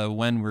asked,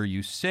 when were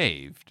you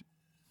saved?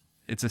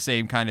 It's the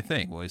same kind of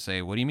thing. Well, they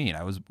say, what do you mean?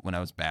 When I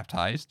was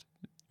baptized,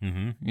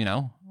 Mhm.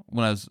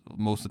 when I was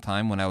most of the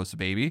time when I was a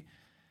baby,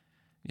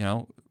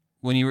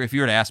 if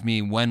you were to ask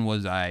me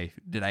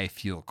did I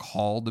feel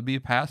called to be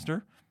a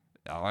pastor?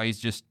 I always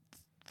just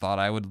thought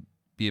I would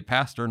be a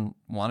pastor and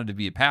wanted to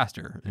be a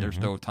pastor. There's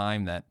no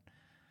time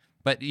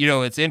but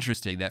it's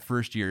interesting that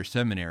first year of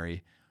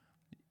seminary,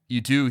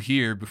 you do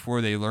hear before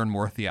they learn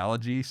more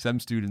theology, some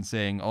students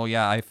saying, "Oh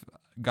yeah,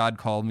 God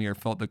called me or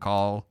felt the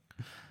call."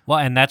 Well,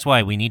 and that's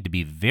why we need to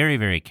be very,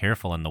 very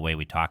careful in the way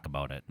we talk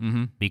about it,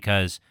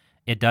 because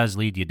it does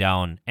lead you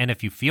down. And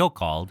if you feel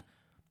called,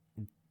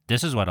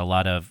 this is what a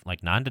lot of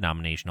like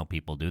non-denominational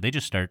people do. They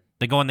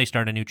go and they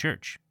start a new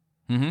church,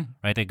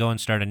 right? They go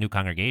and start a new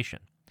congregation.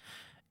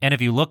 And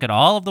if you look at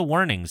all of the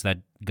warnings that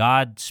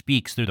God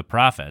speaks through the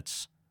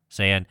prophets,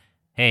 saying,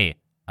 hey,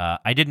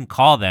 I didn't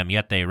call them,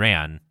 yet they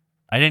ran.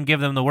 I didn't give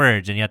them the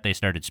words, and yet they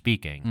started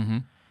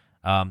speaking.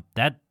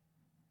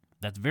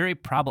 That's very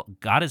probable.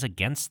 God is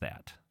against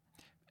that.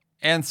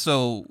 And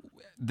so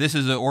this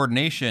is an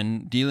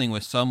ordination dealing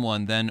with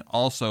someone then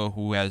also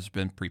who has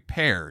been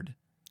prepared.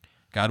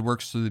 God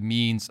works through the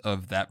means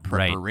of that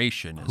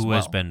preparation as well. Who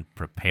has been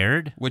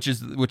prepared? Which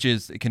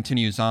is it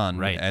continues on,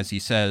 right, as he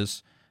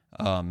says,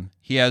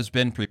 he has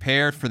been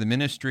prepared for the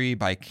ministry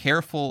by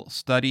careful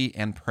study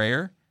and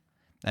prayer,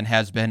 and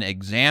has been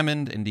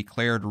examined and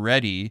declared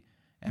ready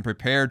and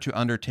prepared to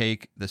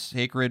undertake the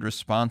sacred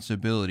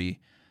responsibility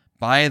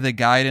by the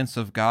guidance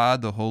of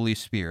God the Holy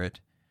Spirit.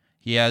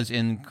 He has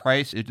in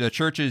Christ, the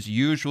church's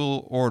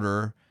usual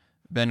order,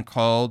 been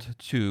called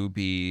to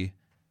be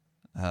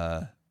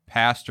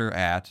pastor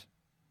at,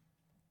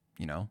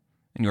 in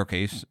your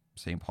case,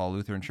 St. Paul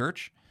Lutheran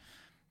Church.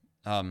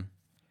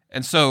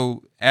 And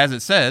so, as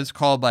it says,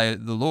 called by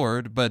the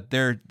Lord, but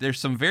there's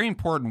some very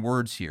important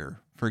words here.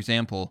 For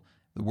example,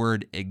 the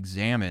word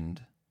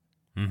examined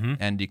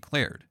and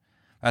declared.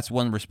 That's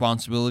one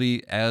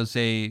responsibility as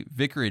a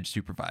vicarage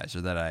supervisor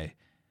that I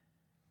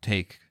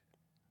take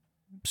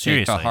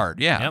seriously to heart.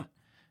 Yeah. Yep.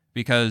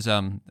 Because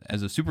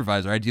as a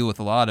supervisor, I deal with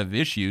a lot of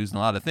issues and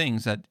a lot of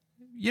things that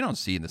you don't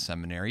see in the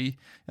seminary.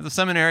 At the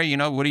seminary,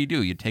 what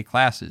do? You take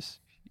classes.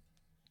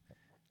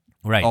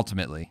 Right.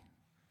 Ultimately.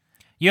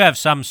 You have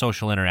some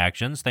social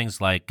interactions,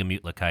 things like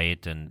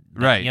Gemütlichkeit and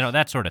right,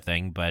 that sort of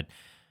thing, but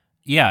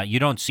yeah, you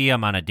don't see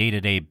them on a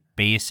day-to-day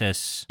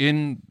basis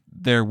in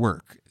their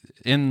work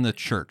in the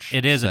church.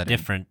 It is setting.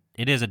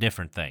 a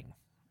different thing.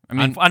 I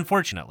mean,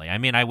 unfortunately,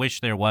 I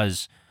wish there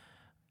was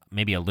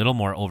maybe a little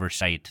more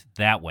oversight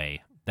that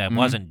way. That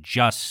wasn't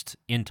just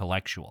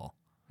intellectual.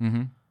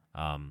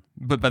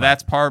 But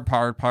that's part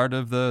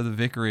of the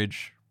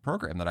vicarage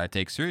program that I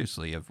take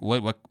seriously. Of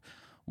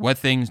what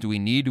things do we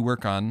need to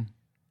work on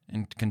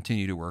and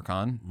continue to work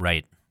on,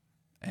 right?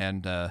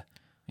 And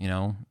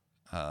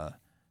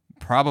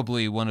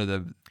probably one of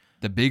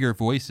the bigger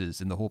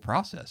voices in the whole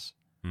process,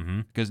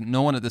 because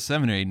no one at the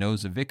seminary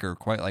knows a vicar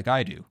quite like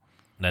I do.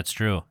 That's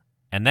true.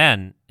 And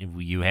then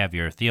you have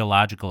your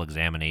theological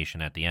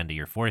examination at the end of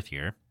your fourth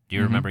year. Do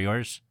you remember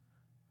yours?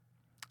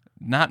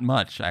 Not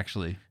much,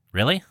 actually.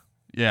 Really?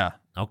 Yeah.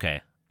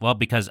 Okay. Well,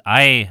 because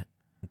I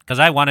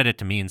wanted it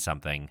to mean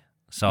something,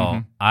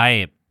 so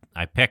I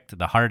picked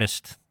the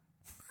hardest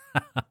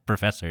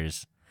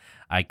professors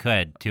I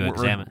could to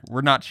examine.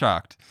 We're not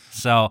shocked.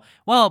 So,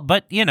 well,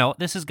 but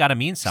this has got to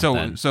mean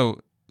something.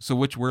 So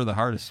which were the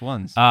hardest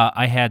ones?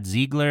 I had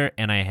Ziegler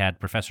and I had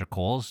Professor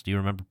Coles. Do you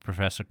remember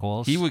Professor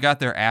Coles? He got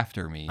there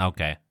after me.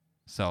 Okay.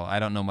 So I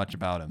don't know much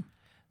about him.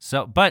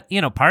 So, but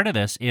part of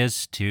this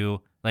is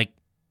to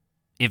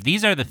if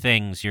these are the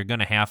things you're going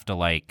to have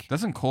to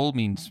Doesn't Cole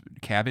mean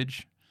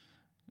cabbage?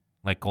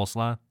 Like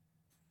coleslaw?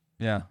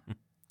 Yeah.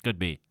 Could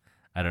be.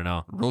 I don't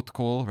know.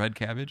 Rotkohl, red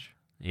cabbage?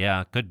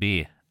 Yeah, could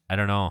be. I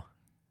don't know.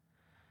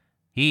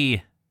 He's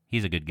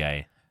a good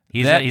guy.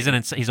 He's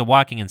a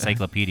walking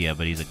encyclopedia,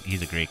 but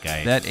he's a great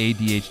guy. That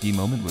ADHD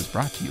moment was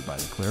brought to you by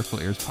the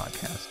Clerical Errors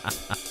Podcast.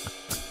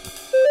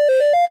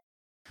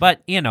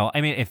 But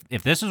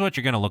if this is what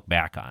you're going to look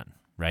back on,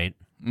 right?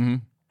 Mm-hmm.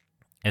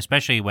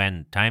 Especially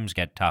when times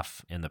get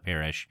tough in the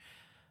parish,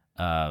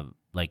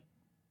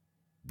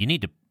 you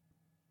need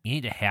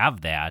to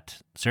have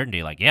that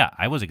certainty.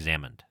 I was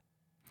examined.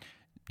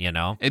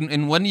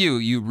 And when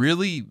you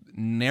really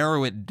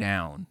narrow it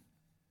down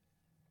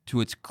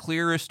to its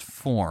clearest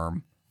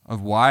form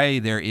of why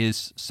there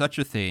is such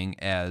a thing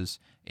as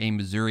a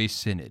Missouri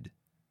Synod,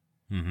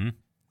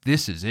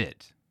 this is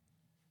it.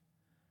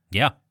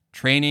 Yeah.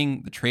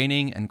 The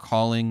training and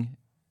calling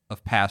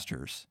of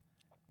pastors,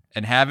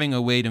 and having a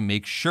way to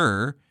make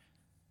sure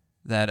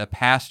that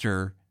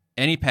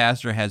any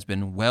pastor has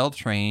been well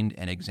trained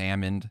and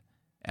examined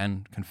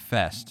and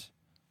confessed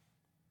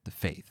the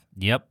faith.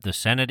 Yep, the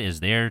Synod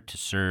is there to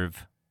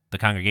serve the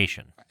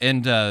congregation.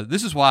 And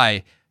this is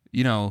why,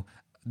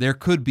 there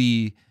could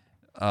be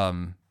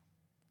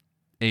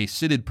a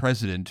Synod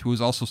president who is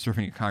also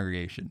serving a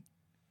congregation,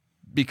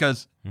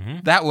 because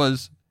that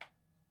was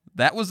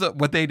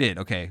what they did.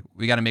 Okay,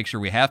 we got to make sure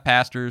we have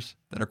pastors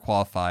that are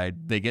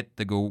qualified. They get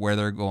to go where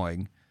they're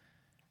going.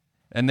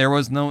 And they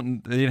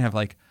didn't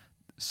have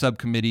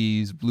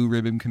subcommittees, blue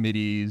ribbon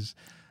committees.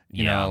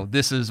 You know,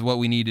 this is what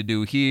we need to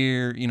do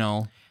here,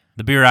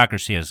 The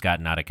bureaucracy has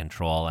gotten out of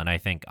control, and I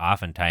think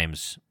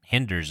oftentimes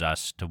hinders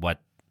us to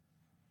what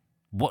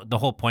the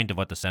whole point of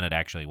what the Synod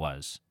actually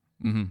was.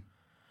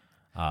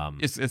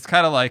 It's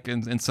kind of like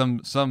in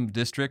some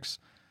districts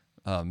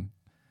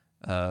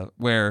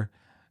where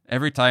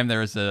every time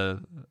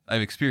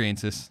I've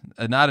experienced this,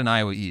 not in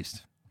Iowa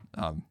East,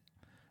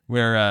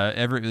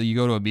 where you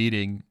go to a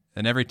meeting,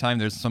 and every time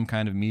there's some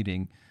kind of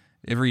meeting,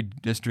 every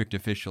district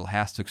official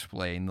has to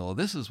explain, well,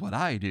 this is what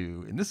I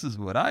do, and this is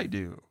what I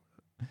do.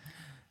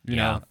 You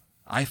know,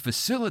 I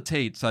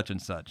facilitate such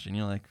and such. And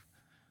you're like,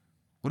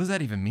 what does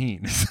that even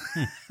mean?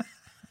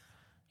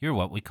 You're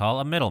what we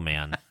call a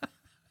middleman.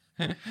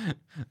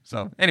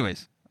 So,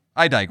 anyways,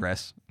 I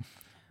digress.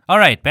 All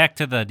right, back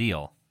to the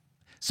deal.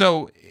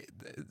 So,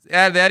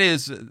 that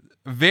is a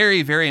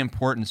very, very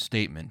important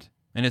statement.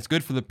 And it's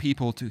good for the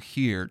people to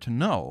hear, to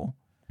know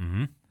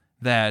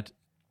that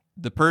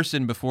the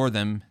person before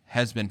them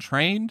has been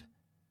trained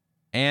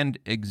and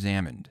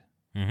examined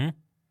and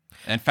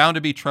found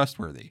to be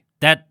trustworthy.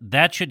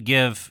 That should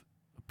give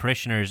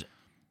parishioners,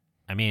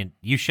 I mean,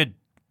 you should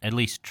at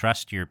least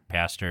trust your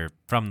pastor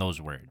from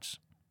those words.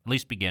 At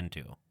least begin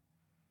to.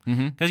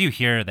 Because you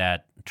hear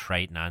that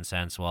trite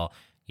nonsense, well,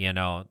 you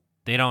know,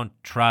 they don't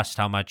trust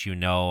how much you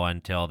know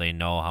until they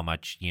know how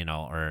much, you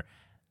know, or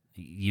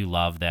you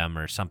love them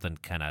or something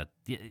kind of,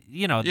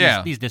 you know,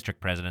 these district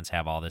presidents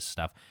have all this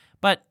stuff.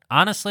 But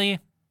honestly,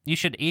 you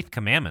should eighth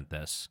commandment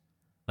this.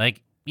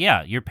 Like,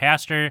 yeah, your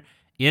pastor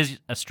is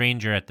a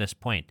stranger at this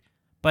point,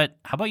 but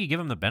how about you give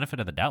him the benefit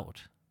of the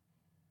doubt?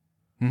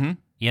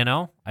 You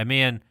know, I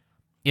mean,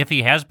 if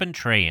he has been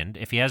trained,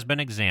 if he has been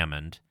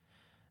examined,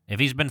 if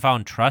he's been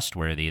found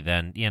trustworthy,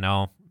 then, you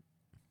know,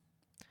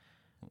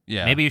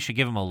 maybe you should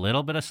give him a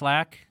little bit of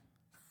slack.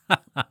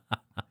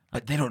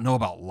 But they don't know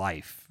about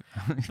life.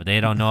 But they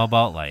don't know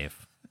about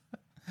life.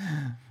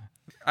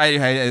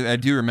 I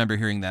do remember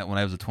hearing that when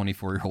I was a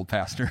 24-year-old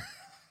pastor.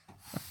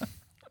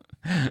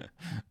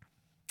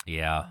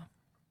 Yeah.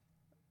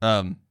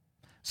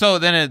 So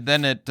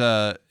then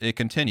it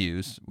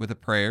continues with a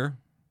prayer.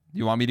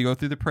 You want me to go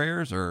through the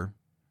prayers, or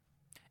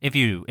if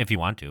you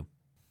want to?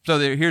 So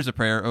here's a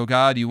prayer. O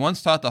God, you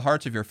once taught the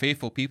hearts of your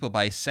faithful people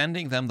by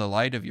sending them the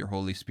light of your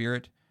Holy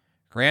Spirit.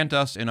 Grant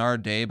us in our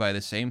day by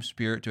the same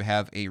Spirit to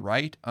have a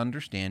right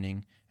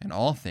understanding in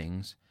all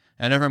things,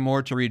 and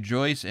evermore to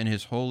rejoice in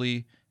his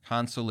holy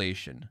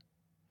consolation.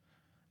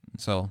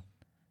 So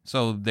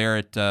there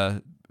it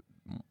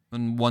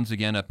once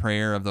again a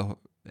prayer of the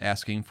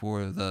asking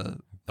for the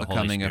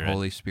coming of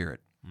Holy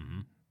Spirit.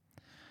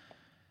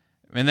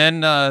 And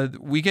then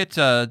we get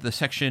the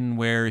section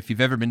where, if you've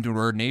ever been to an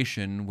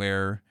ordination,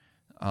 where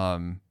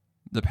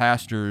the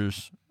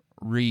pastors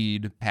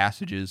read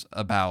passages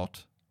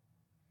about.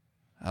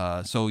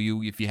 So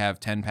if you have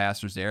 10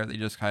 pastors there, they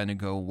just kind of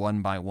go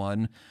one by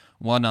one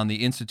on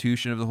the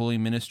institution of the holy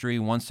ministry,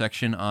 one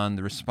section on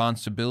the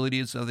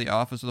responsibilities of the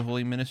office of the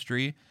holy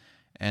ministry,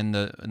 and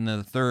in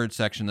the third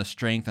section, the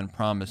strength and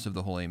promise of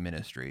the holy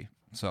ministry.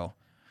 So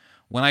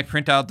when I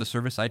print out the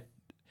service, a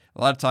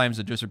lot of times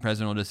the district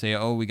president will just say,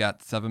 oh, we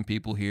got 7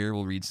 people here,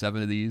 we'll read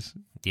 7 of these.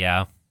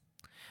 Yeah.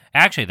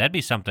 Actually, that'd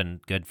be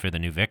something good for the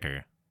new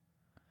vicar,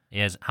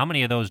 is how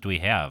many of those do we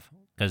have?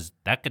 Because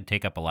that could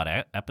take up a lot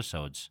of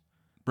episodes.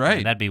 Right.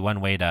 And that'd be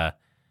one way to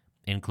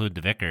include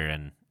the vicar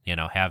and, you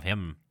know, have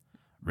him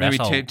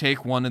wrestle. Maybe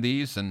take one of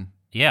these and...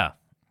 Yeah,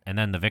 and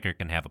then the vicar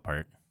can have a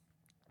part.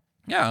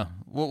 Yeah,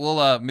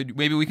 we'll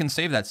maybe we can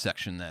save that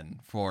section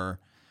then for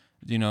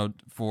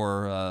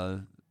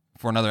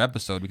another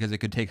episode, because it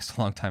could take us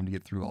a long time to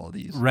get through all of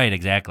these. Right,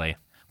 exactly.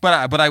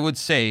 But I would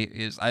say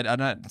is I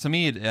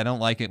don't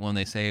like it when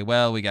they say,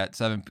 well, we got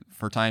 7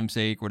 for time's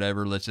sake,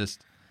 whatever. Let's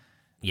just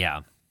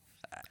I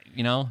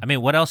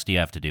mean, what else do you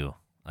have to do?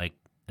 Like,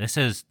 this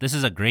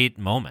is a great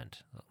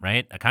moment,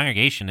 right? A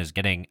congregation is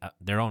getting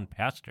their own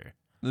pastor.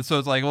 So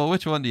it's like, well,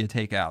 which one do you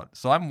take out?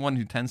 So I'm one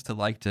who tends to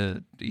like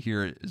to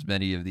hear as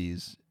many of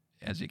these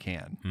as you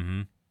can.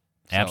 Mm-hmm.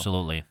 So,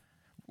 absolutely.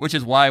 Which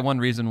is one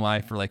reason why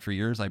for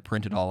years I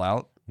print it all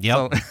out.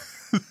 Yep.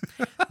 So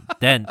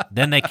then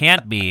they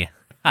can't be.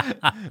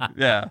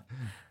 Yeah.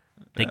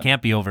 They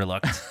can't be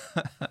overlooked.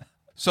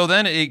 So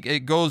then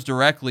it goes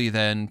directly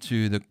then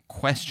to the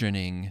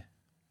questioning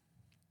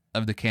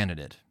of the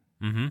candidate.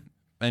 Mm-hmm.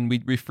 And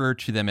we refer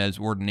to them as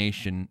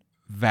ordination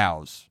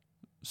vows.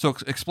 So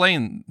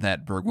explain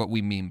that, Berg, what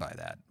we mean by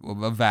that,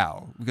 a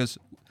vow. Because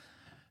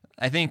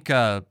I think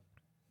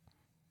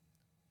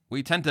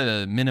we tend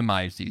to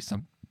minimize these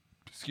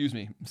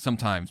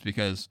sometimes,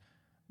 because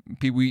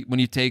when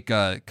you take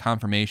a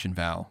confirmation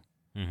vow,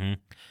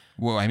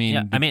 well, I mean...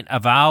 Yeah, a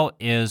vow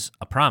is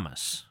a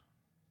promise.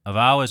 A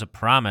vow is a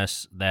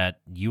promise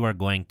that you are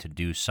going to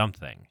do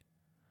something.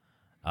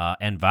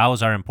 And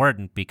vows are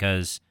important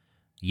because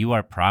you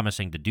are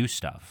promising to do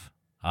stuff.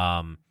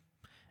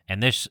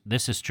 And this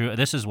is true.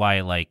 This is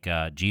why, like,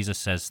 Jesus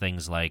says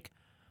things like,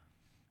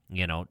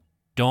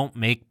 don't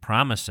make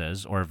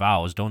promises or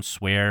vows. Don't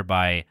swear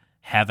by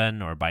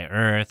heaven or by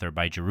earth or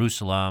by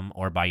Jerusalem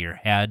or by your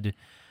head,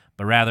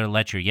 but rather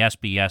let your yes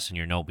be yes and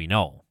your no be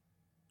no.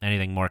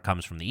 Anything more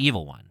comes from the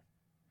evil one,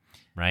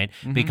 right?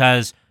 Mm-hmm.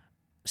 Because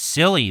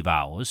silly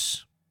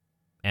vows,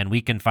 and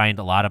we can find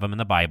a lot of them in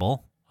the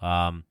Bible,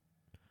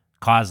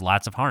 cause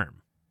lots of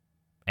harm.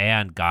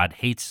 And God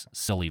hates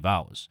silly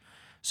vows.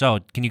 So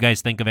can you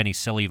guys think of any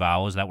silly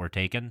vows that were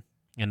taken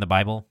in the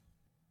Bible?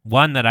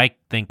 One that I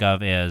think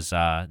of is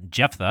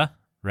Jephthah,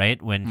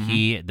 right? When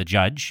the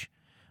judge,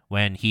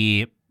 when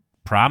he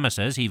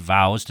promises, he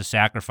vows to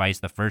sacrifice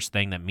the first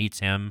thing that meets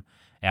him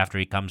after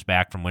he comes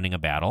back from winning a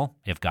battle,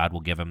 if God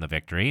will give him the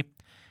victory.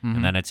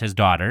 And then it's his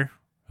daughter,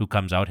 who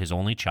comes out his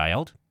only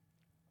child.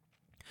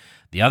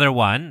 The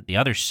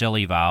other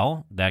silly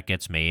vow that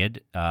gets made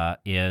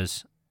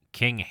is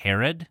King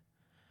Herod,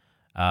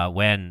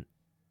 when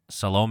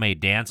Salome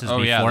dances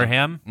before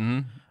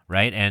him,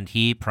 right? And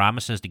he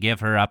promises to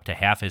give her up to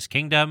half his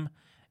kingdom,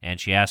 and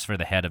she asks for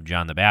the head of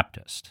John the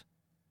Baptist.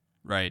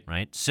 Right.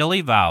 Right? Silly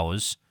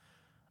vows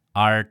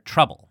are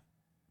trouble.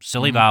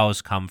 Silly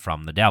vows come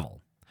from the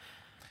devil.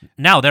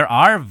 Now, there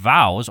are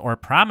vows or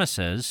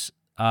promises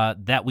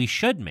that we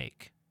should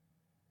make.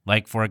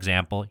 Like, for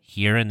example,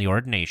 here in the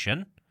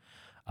ordination,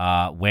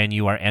 when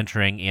you are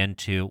entering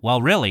into,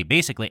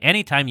 basically,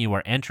 anytime you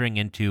are entering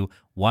into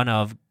one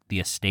of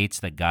the estates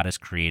that God has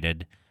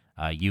created,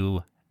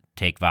 you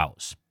take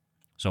vows.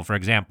 So, for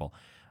example,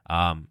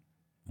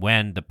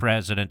 when the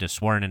president is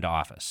sworn into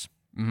office,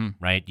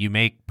 right, you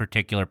make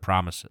particular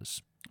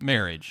promises.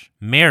 Marriage.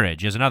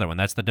 Marriage is another one.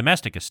 That's the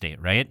domestic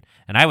estate, right?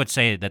 And I would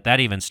say that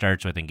even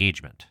starts with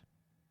engagement.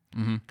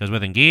 Because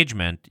with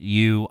engagement,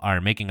 you are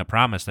making a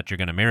promise that you're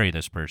going to marry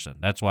this person.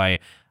 That's why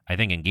I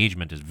think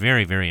engagement is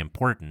very, very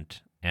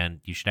important,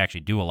 and you should actually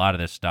do a lot of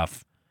this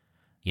stuff,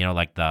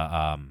 like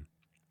a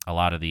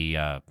lot of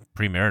the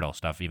premarital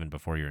stuff even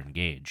before you're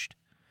engaged.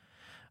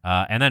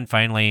 And then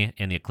finally,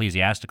 in the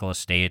ecclesiastical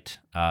estate,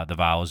 the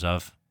vows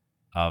of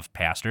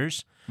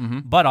pastors.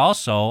 But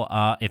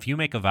also, if you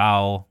make a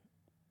vow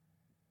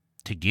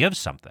to give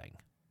something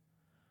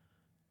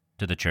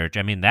to the church,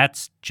 I mean,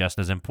 that's just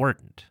as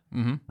important,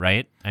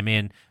 right? I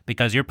mean,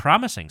 because you're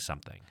promising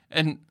something.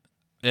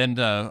 And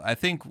I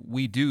think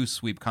we do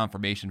sweep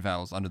confirmation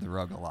vows under the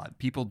rug a lot.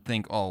 People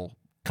think,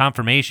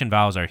 confirmation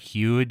vows are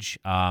huge,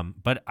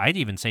 but I'd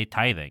even say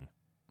tithing.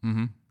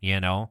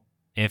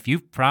 If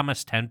you've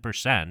promised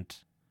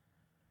 10%,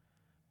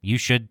 you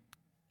should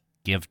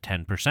give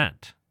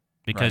 10%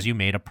 because you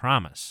made a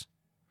promise.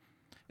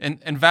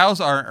 And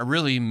vows are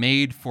really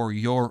made for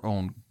your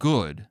own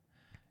good,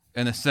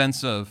 in the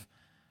sense of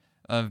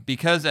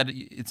because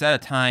it's at a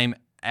time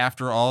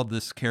after all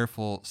this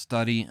careful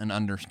study and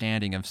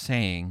understanding of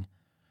saying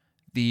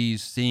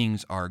these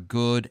things are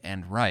good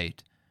and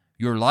right,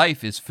 your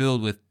life is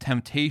filled with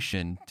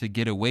temptation to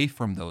get away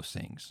from those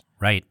things.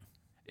 Right.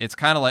 It's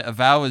kind of like a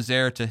vow is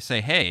there to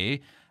say,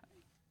 hey,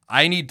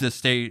 I need to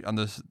stay on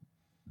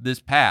this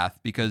path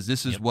because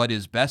this is what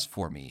is best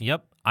for me.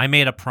 Yep. I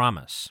made a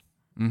promise,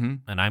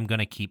 and I'm going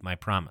to keep my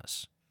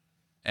promise.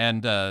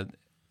 And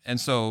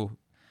so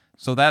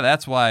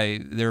that's why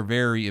they're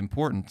very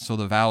important. So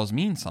the vows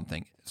mean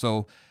something.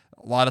 So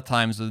a lot of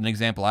times, an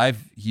example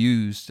I've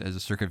used as a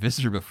circuit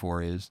visitor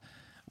before is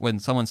when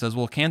someone says,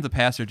 well, can't the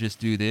pastor just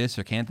do this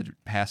or can't the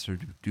pastor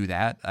do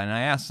that? And I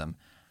ask them,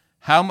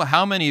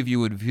 how many of you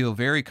would feel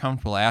very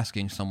comfortable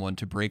asking someone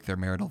to break their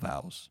marital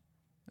vows?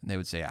 And they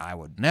would say, I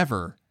would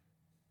never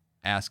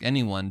ask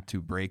anyone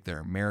to break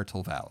their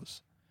marital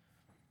vows.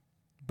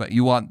 But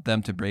you want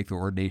them to break their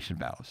ordination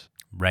vows.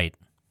 Right.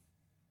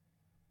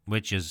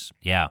 Which is,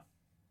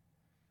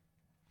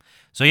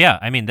 So,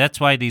 I mean, that's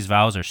why these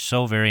vows are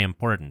so very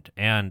important.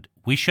 And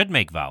we should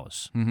make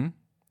vows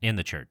in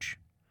the church.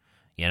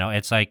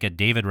 It's like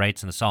David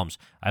writes in the Psalms,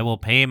 I will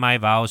pay my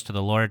vows to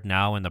the Lord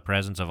now in the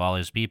presence of all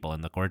his people, in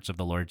the courts of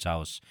the Lord's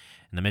house,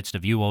 in the midst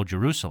of you, O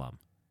Jerusalem.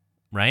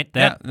 Right?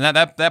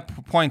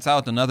 That points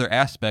out another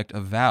aspect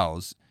of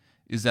vows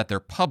is that they're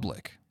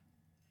public.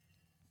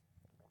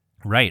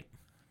 Right.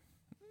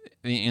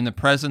 In the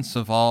presence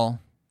of all.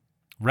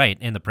 Right,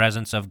 in the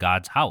presence of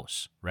God's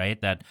house, right?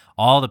 That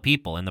all the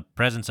people, in the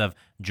presence of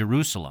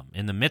Jerusalem,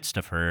 in the midst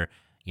of her,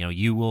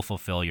 you will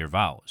fulfill your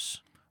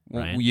vows.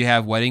 Right? You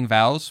have wedding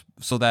vows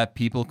so that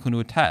people can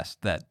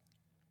attest that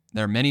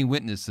there are many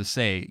witnesses to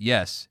say,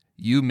 yes,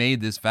 you made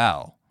this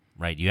vow.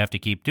 Right, you have to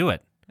keep to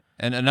it.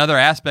 And another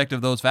aspect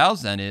of those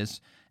vows then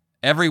is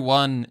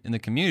everyone in the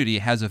community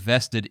has a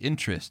vested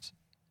interest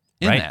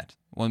in that.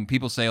 When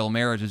people say, oh,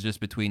 marriage is just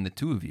between the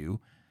two of you,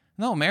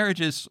 no,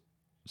 marriage is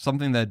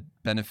something that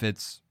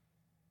benefits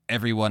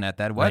everyone at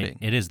that wedding.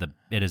 Right.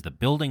 It is the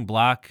building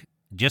block,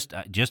 just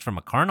from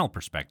a carnal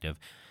perspective,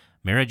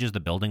 marriage is the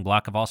building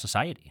block of all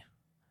society.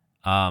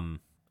 And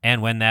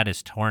when that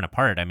is torn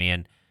apart, I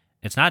mean,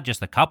 it's not just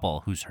the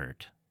couple who's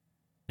hurt.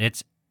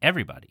 It's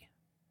everybody.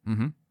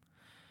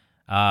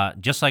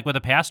 Just like with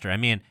a pastor. I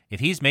mean,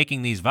 if he's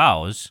making these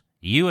vows,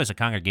 you as a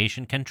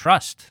congregation can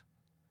trust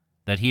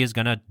that he is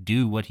going to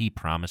do what he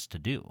promised to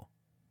do.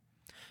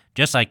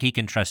 Just like he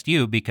can trust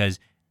you because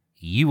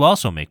you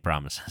also make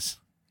promises.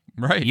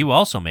 Right. You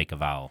also make a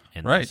vow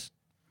in this.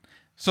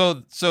 So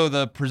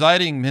the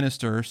presiding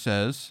minister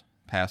says,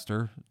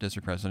 pastor,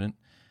 district president,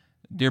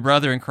 dear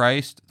brother in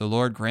Christ, the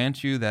Lord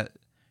grant you that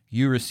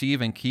you receive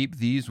and keep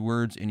these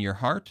words in your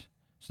heart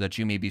so that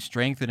you may be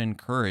strengthened and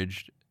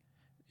encouraged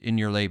in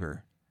your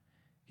labor.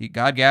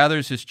 God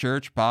gathers his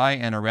church by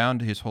and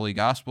around his holy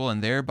gospel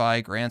and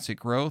thereby grants it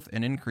growth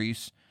and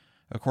increase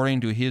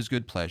according to his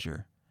good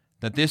pleasure.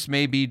 That this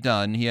may be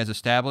done, he has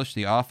established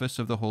the office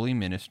of the holy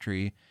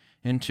ministry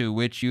into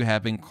which you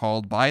have been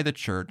called by the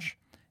church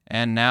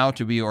and now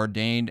to be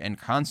ordained and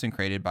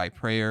consecrated by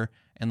prayer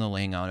and the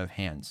laying on of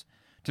hands.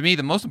 To me,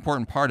 the most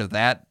important part of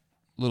that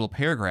little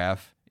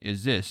paragraph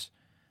is this.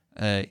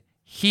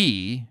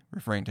 He,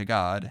 referring to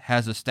God,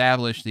 has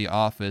established the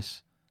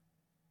office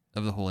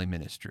of the holy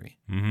ministry.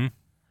 Mm-hmm.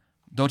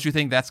 Don't you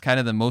think that's kind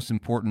of the most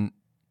important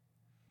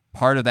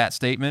part of that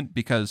statement?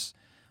 Because,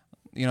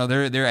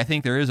 there I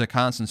think there is a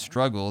constant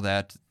struggle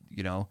that,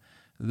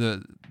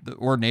 the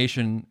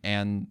ordination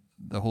and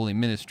the holy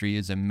ministry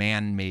is a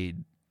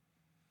man-made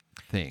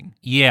thing.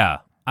 Yeah.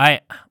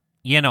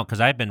 Because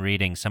I've been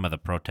reading some of the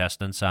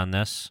Protestants on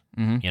this.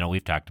 Mm-hmm.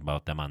 We've talked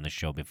about them on this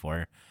show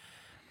before.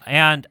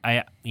 And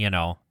I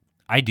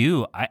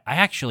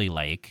actually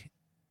like,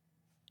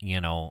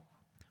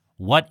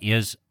 what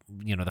is,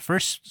 the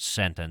first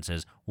sentence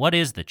is, what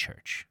is the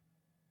church?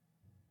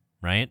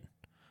 Right?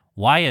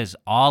 Why is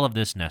all of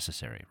this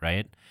necessary,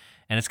 right?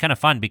 And it's kind of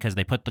fun because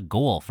they put the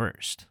goal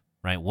first,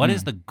 right? What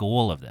is the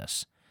goal of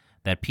this?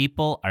 That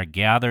people are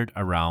gathered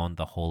around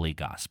the holy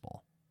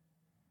gospel,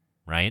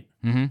 right?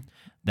 Mm-hmm.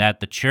 That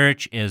the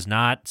church is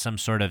not some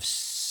sort of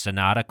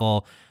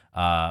synodical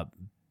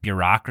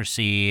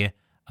bureaucracy.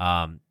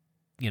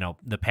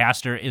 The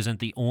pastor isn't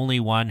the only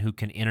one who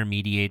can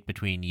intermediate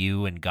between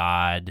you and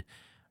God,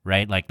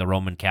 right? Like the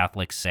Roman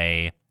Catholics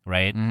say,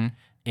 right? Mm-hmm.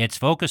 It's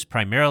focused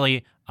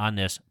primarily on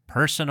this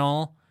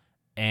personal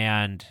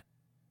and,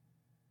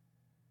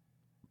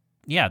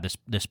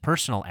 this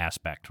personal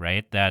aspect,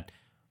 right? That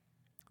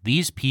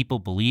these people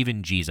believe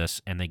in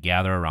Jesus and they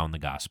gather around the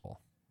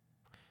gospel.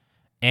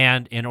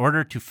 And in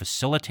order to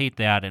facilitate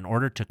that, in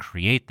order to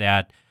create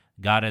that,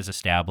 God has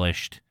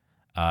established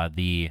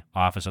the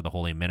office of the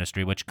holy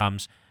ministry, which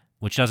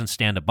doesn't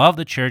stand above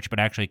the church, but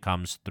actually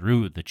comes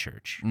through the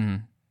church,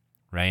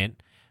 right?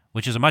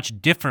 Which is a much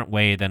different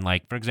way than,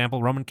 like, for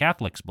example, Roman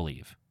Catholics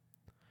believe.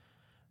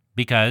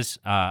 Because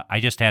I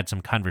just had some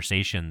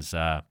conversations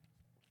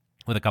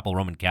with a couple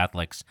Roman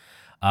Catholics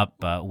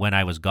up when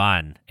I was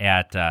gone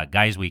at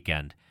Guys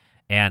Weekend.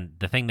 And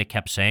the thing they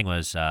kept saying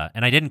was,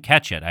 and I didn't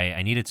catch it.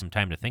 I needed some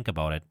time to think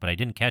about it, but I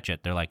didn't catch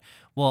it. They're like,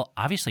 well,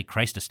 obviously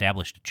Christ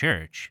established a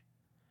church.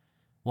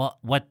 Well,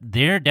 what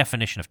their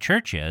definition of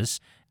church is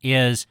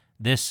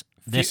this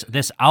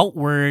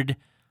outward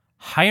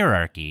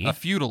hierarchy. A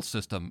feudal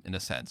system, in a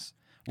sense,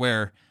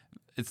 where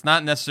it's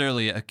not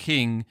necessarily a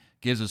king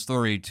gives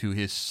authority to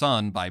his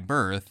son by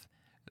birth.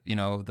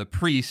 The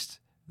priest,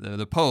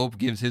 the pope,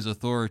 gives his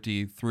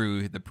authority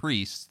through the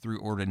priests, through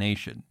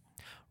ordination.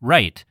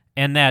 Right.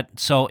 And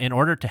so in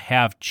order to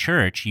have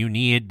church, you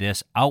need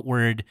this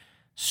outward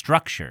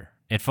structure.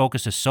 It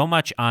focuses so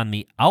much on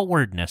the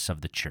outwardness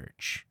of the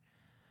church.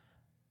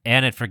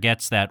 And it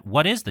forgets that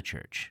what is the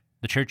church?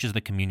 The church is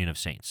the communion of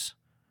saints.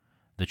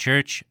 The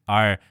church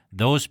are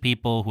those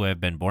people who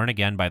have been born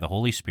again by the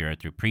Holy Spirit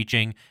through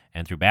preaching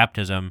and through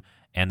baptism,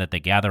 and that they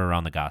gather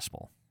around the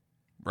gospel.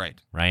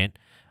 Right. Right?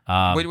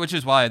 Which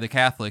is why the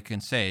Catholic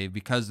can say,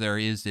 because there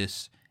is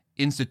this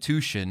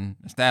institution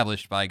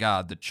established by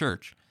God, the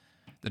church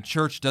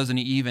doesn't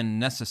even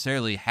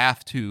necessarily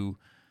have to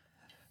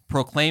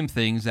proclaim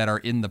things that are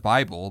in the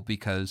Bible,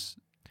 because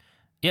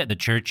the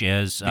church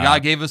is...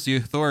 God gave us the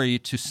authority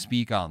to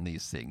speak on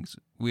these things.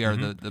 We are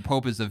the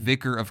Pope is the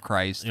vicar of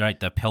Christ. Right,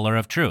 the pillar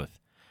of truth.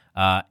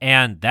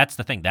 And that's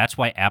the thing. That's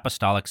why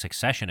apostolic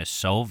succession is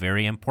so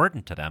very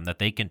important to them, that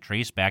they can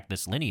trace back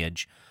this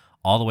lineage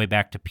all the way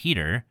back to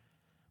Peter,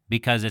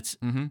 because it's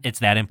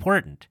that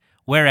important.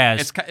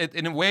 Whereas...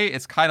 in a way,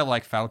 it's kind of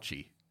like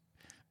Fauci.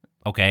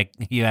 Okay,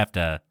 you have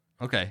to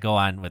Okay. Go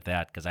on with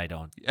that, because I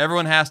don't.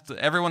 Everyone has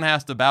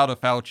to bow to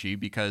Fauci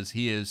because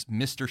he is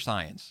Mr.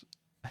 Science.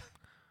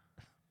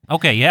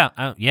 Okay,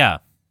 yeah, yeah.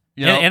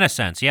 You know, in a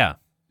sense, yeah.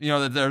 You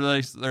know,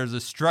 there's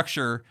a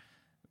structure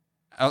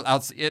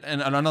out an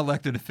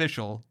unelected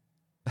official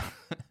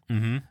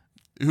Mm-hmm.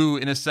 who,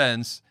 in a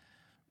sense,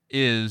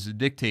 is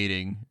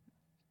dictating,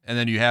 and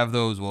then you have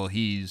those. Well,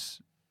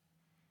 he's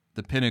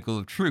the pinnacle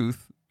of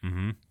truth.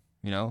 Mm-hmm.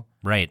 You know,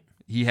 Right.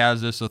 he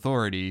has this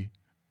authority.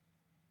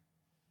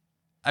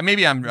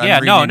 Maybe I'm Yeah,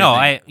 reading no,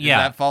 into yeah.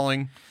 Is that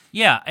following?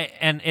 Yeah,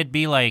 and it'd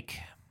be like,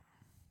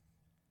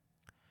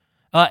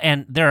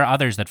 and there are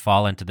others that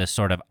fall into this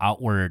sort of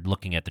outward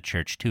looking at the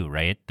church too,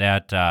 right?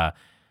 That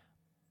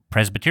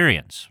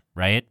Presbyterians,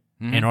 right?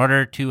 Mhm. In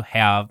order to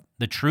have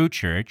the true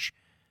church,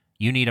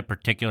 you need a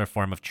particular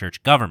form of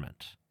church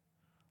government,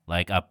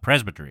 like a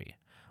presbytery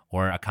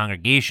or a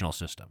congregational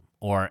system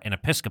or an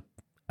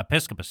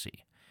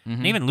episcopacy. Mhm.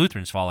 And even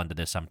Lutherans fall into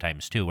this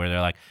sometimes too, where they're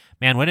like,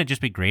 man, wouldn't it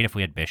just be great if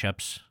we had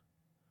bishops?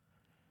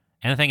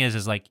 And the thing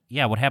is like,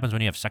 yeah, what happens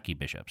when you have sucky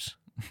bishops?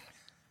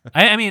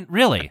 I mean,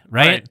 really,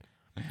 right?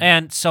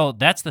 And so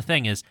that's the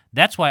thing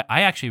that's why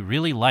I actually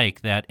really like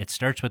that it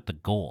starts with the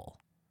goal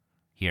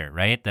here,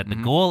 right? That the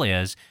goal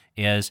is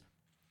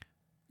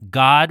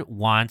God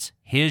wants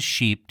his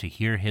sheep to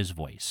hear his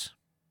voice.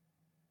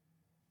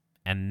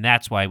 And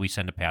that's why we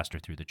send a pastor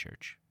through the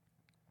church.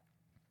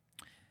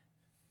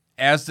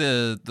 As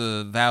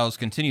the vows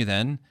continue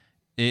then,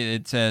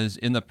 it says,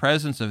 in the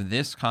presence of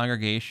this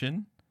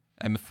congregation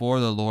and before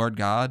the Lord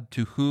God,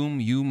 to whom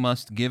you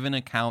must give an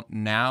account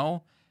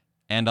now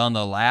and on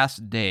the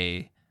last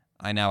day,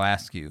 I now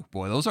ask you.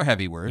 Boy, those are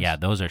heavy words. Yeah,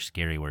 those are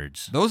scary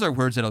words. Those are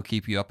words that'll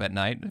keep you up at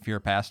night if you're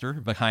a pastor,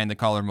 behind the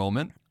collar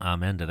moment.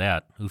 Amen to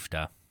that.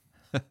 Oofta.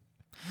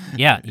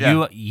 Yeah,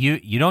 Yeah.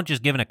 you don't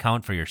just give an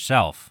account for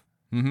yourself.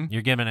 Mm-hmm.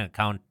 You're giving an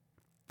account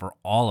for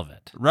all of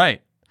it.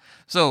 Right.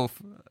 So,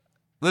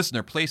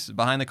 listener, place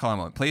behind the collar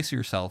moment. Place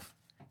yourself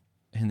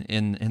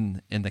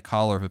in the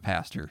collar of a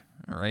pastor.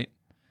 All right.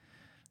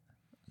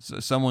 So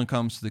someone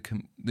comes to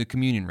the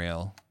communion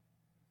rail.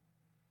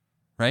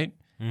 Right.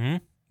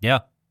 Mm-hmm. Yeah.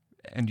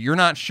 And you're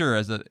not sure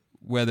as to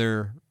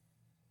whether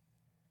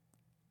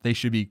they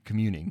should be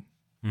communing.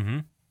 Mm-hmm.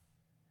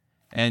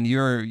 And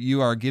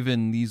you are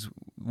given these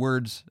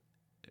words,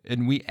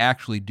 and we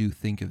actually do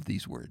think of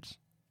these words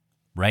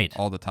Right.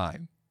 all the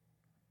time.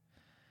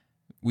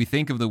 We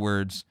think of the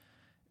words,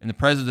 in the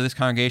presence of this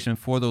congregation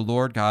before the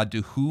Lord God,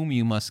 to whom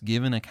you must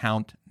give an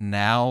account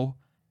now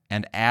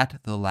and at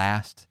the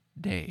last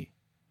day.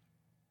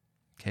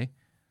 Okay?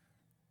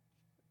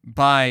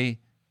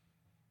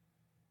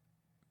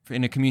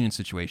 In a communion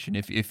situation,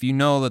 if you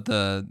know that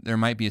there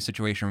might be a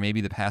situation where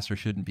maybe the pastor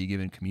shouldn't be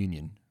given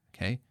communion,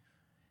 okay?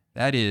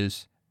 That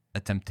is a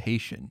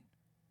temptation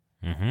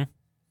Mm-hmm.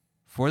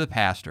 for the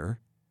pastor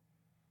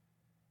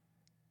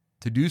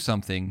to do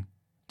something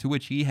to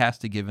which he has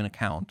to give an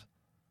account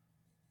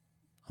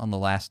on the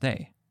last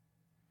day.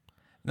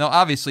 Now,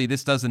 obviously,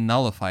 this doesn't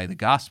nullify the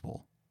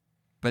gospel,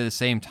 but at the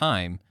same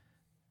time,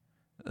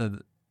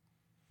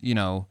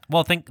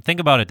 Well, think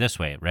about it this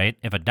way, right?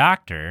 If a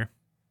doctor,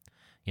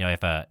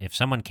 if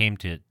someone came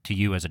to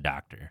you as a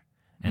doctor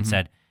and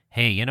said,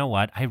 "Hey, you know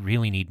what? I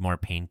really need more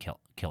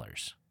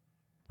painkillers,"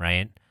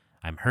 right?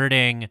 I'm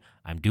hurting.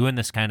 I'm doing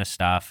this kind of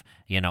stuff.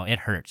 It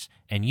hurts,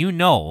 and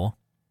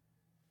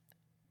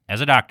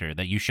as a doctor,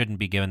 that you shouldn't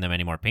be giving them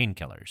any more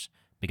painkillers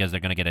because they're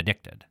going to get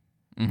addicted.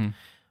 Mm-hmm.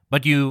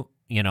 But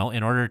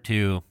in order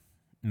to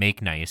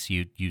make nice,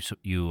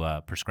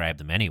 you prescribe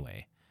them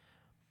anyway.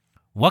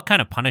 What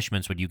kind of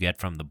punishments would you get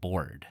from the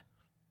board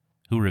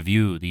who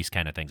review these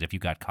kind of things if you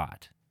got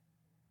caught?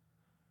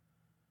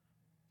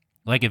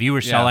 Like if you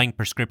were selling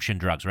prescription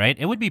drugs, right?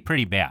 It would be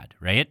pretty bad,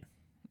 right?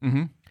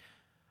 Mm-hmm.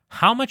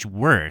 How much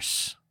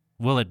worse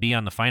will it be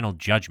on the final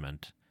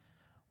judgment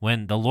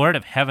when the Lord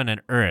of heaven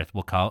and earth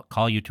will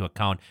call you to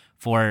account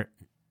for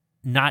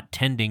not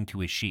tending to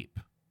his sheep,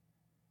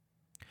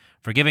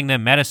 for giving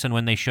them medicine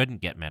when they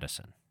shouldn't get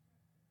medicine,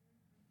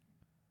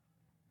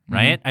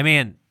 right? I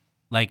mean,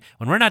 like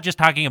when we're not just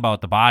talking about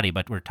the body,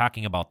 but we're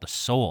talking about the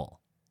soul.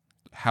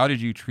 How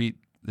did you treat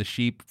the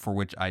sheep for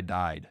which I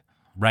died?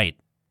 Right.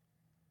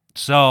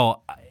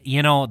 So,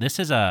 this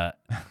is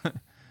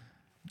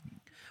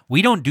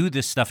we don't do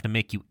this stuff to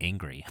make you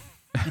angry.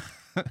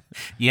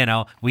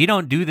 We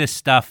don't do this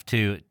stuff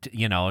to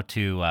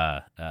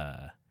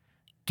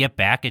get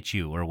back at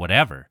you or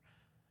whatever.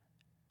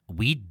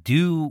 We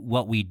do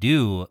what we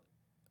do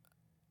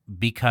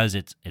because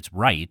it's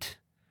right.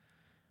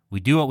 We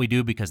do what we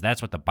do because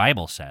that's what the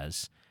Bible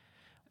says.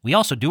 We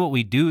also do what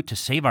we do to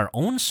save our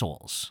own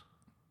souls.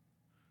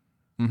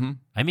 Mm-hmm.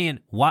 I mean,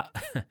 what?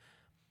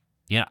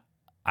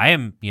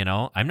 I'm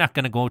not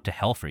going to go to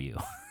hell for you.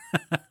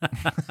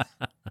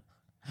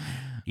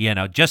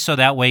 Just so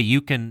that way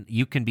you can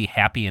be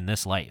happy in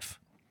this life.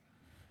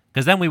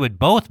 Because then we would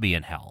both be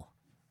in hell.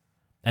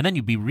 And then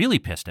you'd be really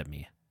pissed at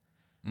me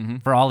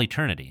for all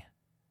eternity.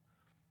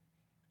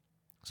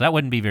 So that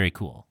wouldn't be very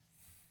cool.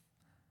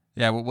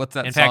 Yeah, well, what's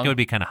that In song? fact, it would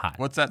be kind of hot.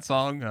 What's that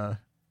song?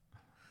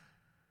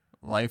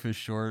 Life is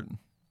short,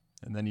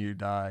 and then you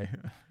die.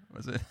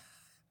 Was it?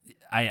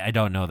 I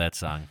don't know that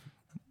song.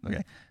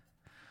 Okay.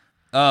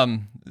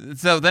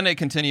 So then it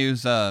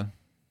continues. Do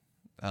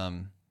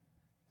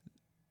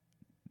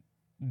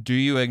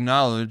you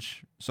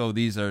acknowledge? So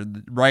these are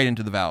right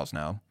into the vows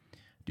now.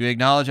 Do you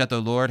acknowledge that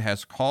the Lord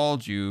has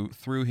called you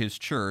through His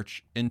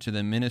church into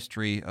the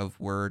ministry of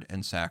word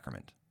and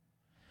sacrament?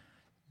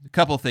 A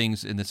couple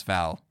things in this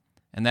vow,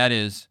 and that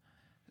is,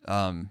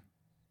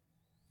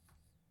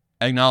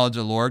 acknowledge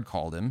the Lord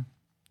called him.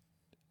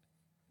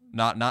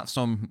 Not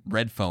some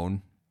red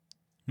phone.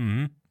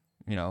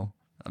 Mm-hmm. A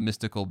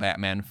mystical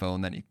Batman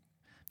phone That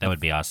would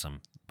be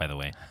awesome, by the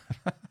way.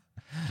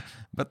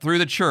 But through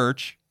the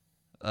church,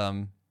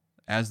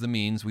 as the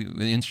means,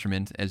 the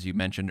instrument, as you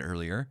mentioned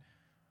earlier,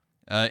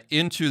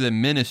 into the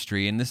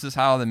ministry, and this is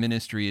how the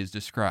ministry is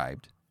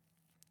described,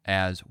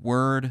 as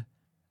word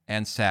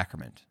and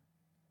sacrament.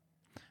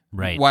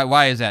 Right.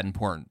 Why is that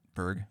important,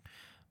 Berg?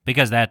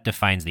 Because that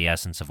defines the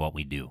essence of what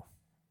we do.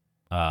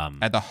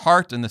 At the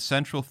heart and the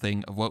central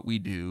thing of what we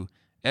do,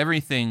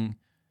 everything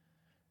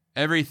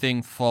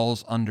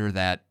falls under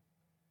that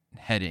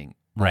heading,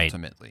 Right.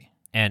 ultimately.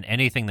 And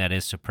anything that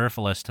is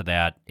superfluous to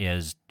that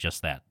is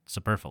just that,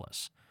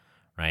 superfluous,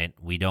 right?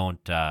 We don't,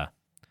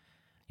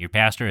 your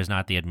pastor is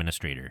not the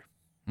administrator.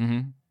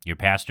 Mm-hmm. Your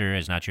pastor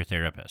is not your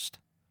therapist.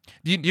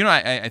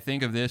 I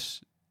think of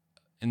this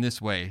in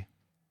this way.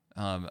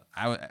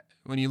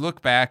 When you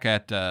look back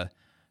at the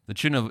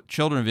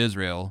children of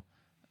Israel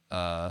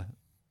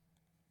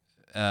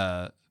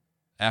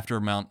after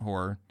Mount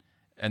Hor,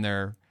 and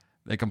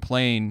they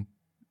complain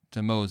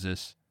to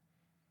Moses,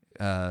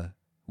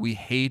 we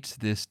hate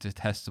this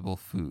detestable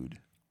food.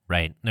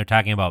 Right. They're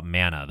talking about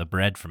manna, the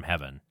bread from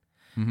heaven,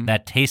 Mhm.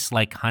 that tastes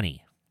like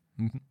honey.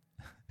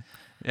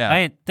 Yeah.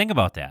 Right? Think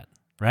about that,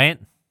 right?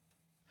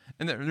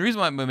 And the reason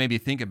why I made me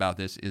think about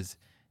this is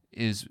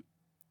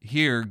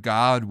here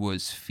God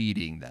was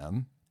feeding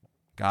them.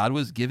 God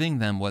was giving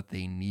them what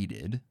they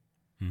needed,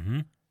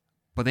 Mm-hmm.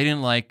 but they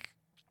didn't like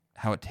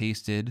how it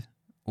tasted,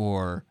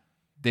 or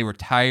they were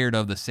tired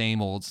of the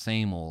same old,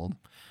 same old.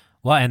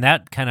 Well, and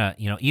that kind of,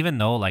 even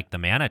though like the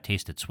manna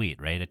tasted sweet,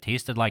 right? It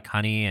tasted like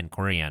honey and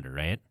coriander,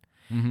 right?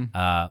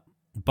 Mm-hmm.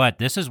 But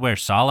this is where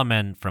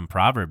Solomon from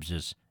Proverbs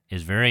is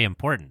very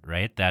important,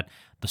 right? That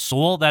the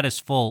soul that is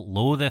full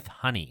loatheth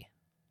honey,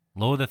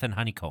 loatheth an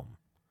honeycomb.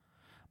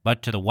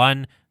 But to the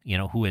one,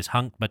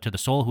 but to the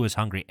soul who is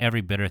hungry,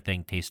 every bitter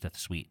thing tasteth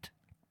sweet.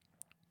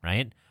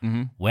 Right?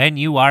 Mm-hmm. When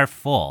you are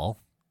full,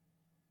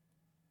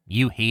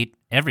 you hate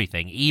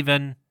everything,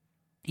 even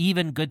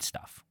good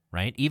stuff,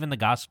 right? Even the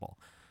gospel.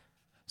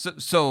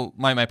 So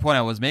my point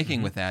I was making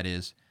Mm-hmm. with that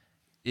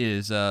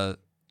is a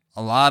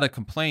lot of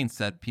complaints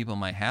that people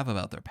might have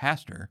about their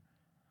pastor.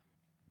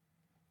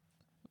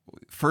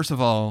 First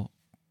of all,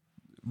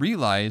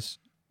 realize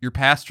your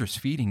pastor's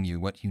feeding you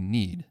what you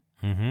need.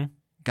 Mm-hmm.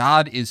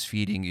 God is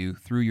feeding you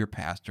through your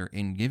pastor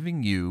and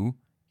giving you,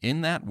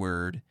 in that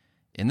word,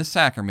 in the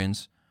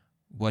sacraments,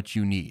 what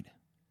you need.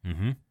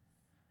 Mm-hmm.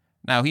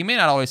 Now, he may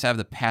not always have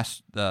the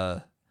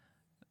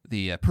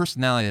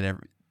personality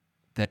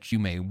that you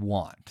may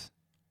want,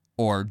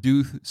 or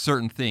do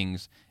certain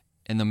things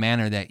in the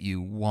manner that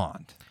you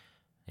want.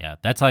 Yeah,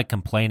 that's like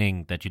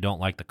complaining that you don't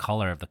like the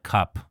color of the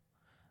cup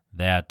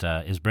that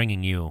is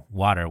bringing you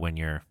water when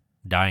you're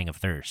dying of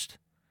thirst.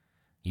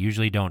 You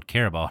usually don't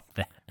care about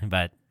that,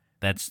 but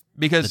that's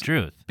the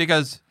truth.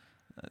 Because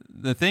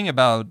the thing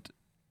about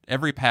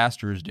every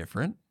pastor is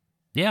different.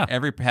 Yeah.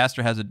 Every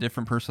pastor has a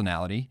different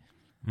personality.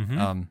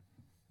 Mm-hmm.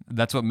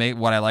 That's what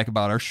I like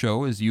about our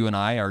show is you and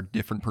I are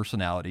different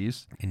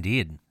personalities.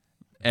 Indeed.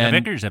 And the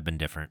vicars have been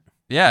different.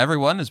 yeah,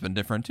 everyone has been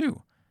different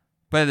too.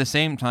 But at the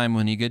same time,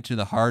 when you get to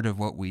the heart of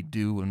what we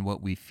do and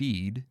what we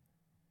feed,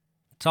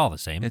 It's all the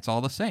same. it's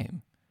all the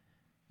same.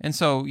 And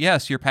so,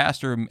 yes, your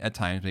pastor at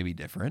times may be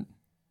different.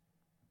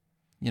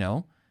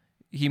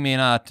 He may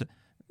not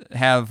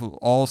have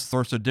all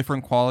sorts of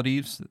different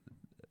qualities.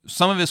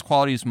 Some of his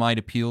qualities might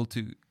appeal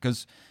to,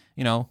 because,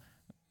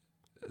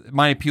 it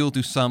might appeal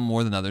to some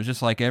more than others.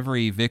 Just like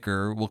every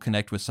vicar will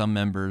connect with some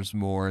members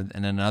more,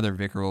 and another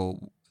vicar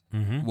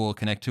Mm-hmm. will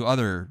connect to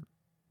other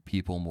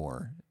people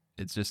more.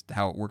 It's just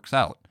how it works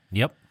out.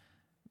 Yep.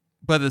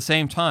 But at the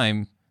same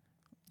time,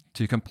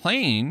 to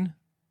complain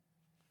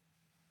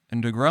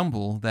and to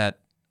grumble that,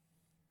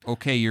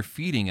 okay, you're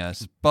feeding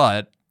us,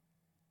 but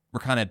we're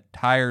kind of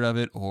tired of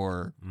it,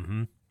 or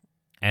Mm-hmm.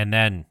 And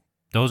then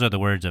those are the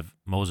words of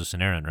Moses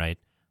and Aaron, right?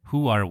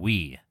 Who are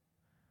we?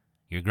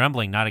 You're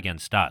grumbling not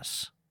against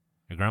us.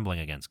 You're grumbling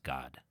against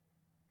God.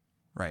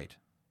 right.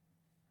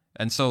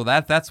 And so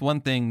that's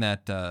one thing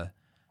that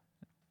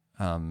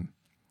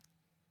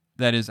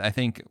that is, I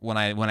think, when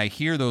I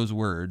hear those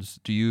words,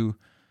 do you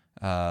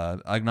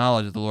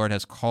acknowledge that the Lord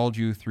has called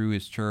you through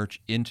His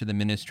church into the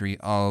ministry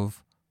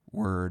of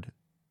word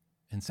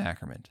and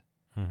sacrament?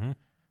 Mm-hmm.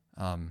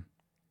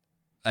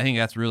 I think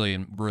that's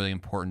really, really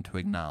important to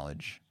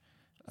acknowledge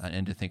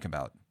and to think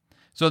about.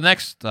 So the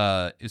next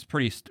is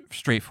pretty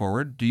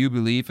straightforward. Do you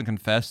believe and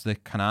confess the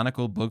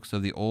canonical books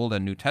of the Old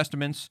and New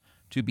Testaments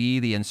to be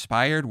the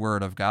inspired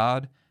Word of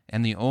God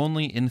and the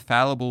only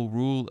infallible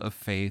rule of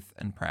faith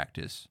and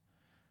practice?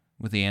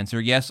 With the answer,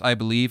 yes, I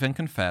believe and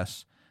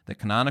confess the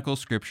canonical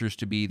scriptures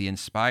to be the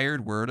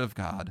inspired Word of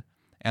God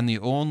and the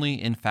only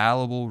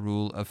infallible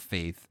rule of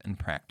faith and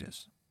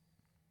practice.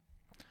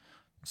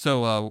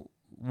 So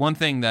one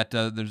thing that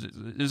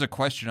there's a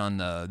question on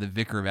the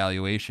vicar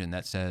evaluation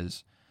that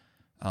says,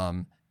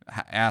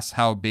 asks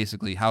how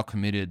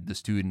committed the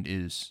student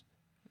is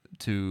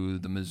to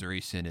the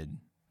Missouri Synod.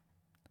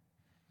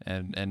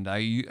 And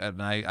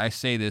I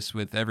say this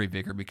with every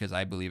vicar because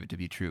I believe it to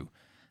be true,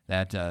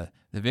 that the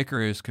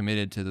vicar is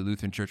committed to the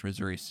Lutheran Church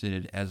Missouri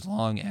Synod as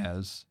long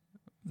as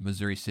the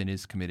Missouri Synod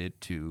is committed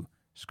to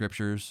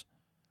scriptures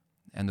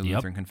and the Yep.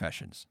 Lutheran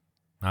confessions.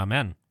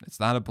 Amen. It's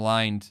not a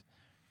blind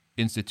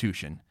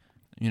institution,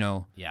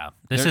 Yeah.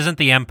 This isn't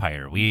the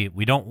empire. We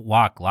don't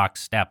walk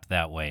lockstep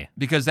that way.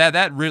 because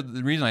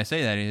the reason I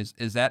say that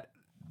is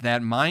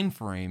that mind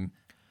frame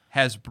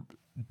has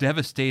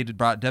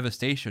brought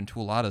devastation to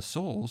a lot of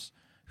souls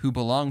who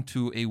belong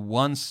to a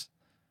once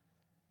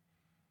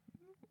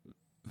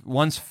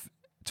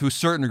to a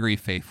certain degree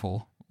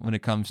faithful when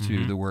it comes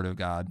to the Word of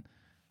God,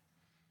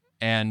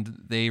 and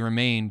they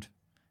remained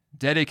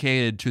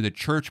dedicated to the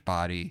church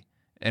body.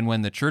 And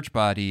when the church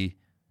body,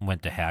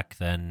 Went to heck,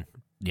 then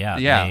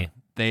yeah.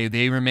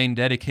 they remain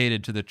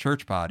dedicated to the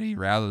church body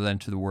rather than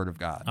to the Word of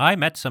God. I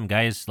met some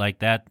guys like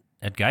that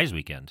at Guys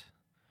Weekend.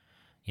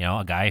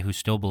 A guy who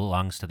still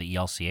belongs to the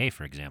ELCA,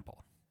 for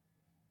example.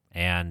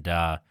 And,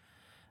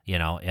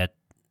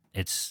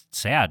 it's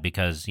sad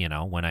because,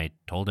 when I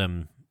told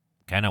him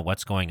kind of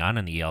what's going on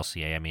in the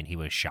ELCA. I mean, he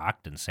was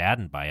shocked and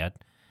saddened by it.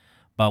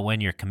 But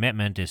when your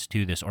commitment is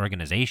to this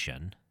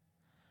organization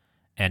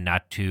and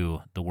not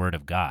to the Word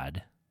of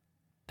God,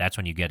 that's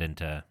when you get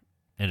into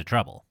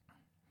trouble.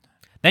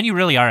 Then you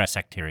really are a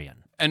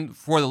sectarian. And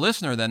for the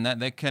listener, then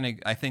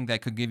I think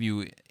that could give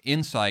you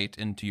insight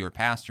into your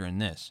pastor in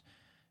this.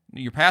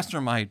 Your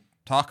pastor might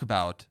talk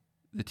about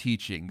the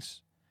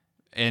teachings,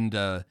 and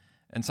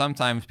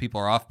sometimes people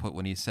are off-put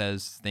when he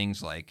says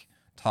things like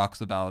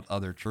talks about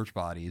other church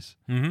bodies,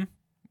 and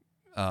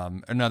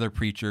other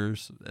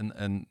preachers,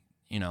 and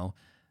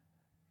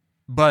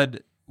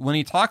but when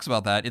he talks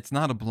about that, it's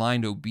not a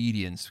blind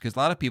obedience, because a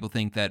lot of people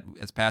think that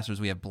as pastors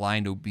we have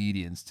blind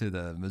obedience to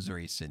the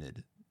Missouri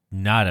Synod.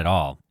 Not at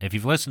all. If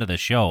you've listened to the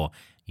show,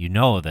 you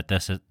know that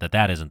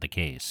that isn't the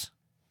case.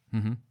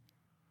 Mm-hmm.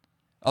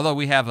 Although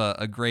we have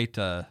a great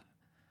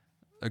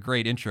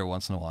intro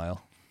once in a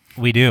while.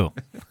 We do.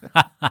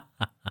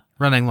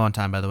 Running long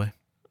time, by the way.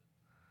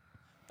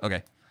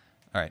 Okay.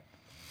 All right.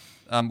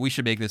 We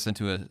should make this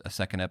into a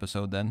second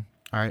episode then.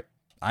 All right.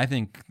 I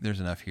think there's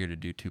enough here to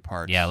do 2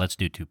 parts. Yeah, let's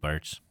do 2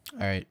 parts.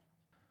 All right.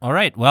 All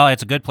right. Well,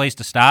 it's a good place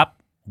to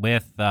stop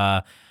with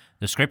the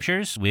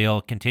scriptures.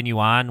 We'll continue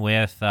on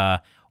with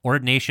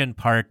ordination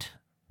part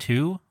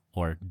 2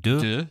 or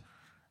 2.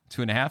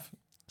 2.5.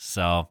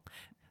 So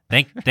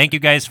thank you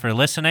guys for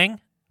listening.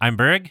 I'm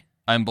Berg.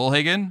 I'm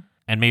Bullhagen.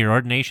 And may your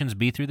ordinations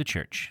be through the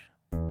church.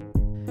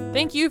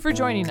 Thank you for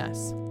joining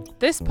us.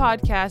 This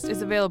podcast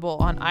is available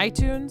on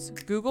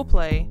iTunes, Google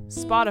Play,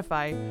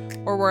 Spotify,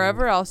 or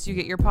wherever else you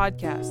get your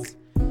podcasts.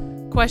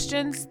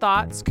 Questions,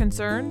 thoughts,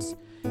 concerns?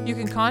 You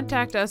can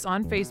contact us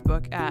on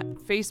Facebook at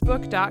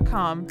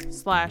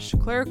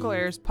facebook.com/Clerical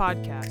Errors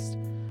Podcast,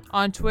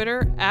 on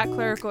Twitter at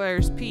Clerical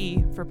Errors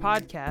P for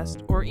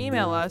podcast, or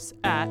email us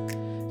at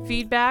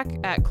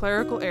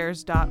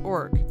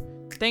feedback@clericalerrors.org.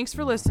 Thanks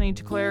for listening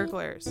to Clerical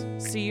Errors.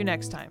 See you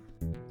next time.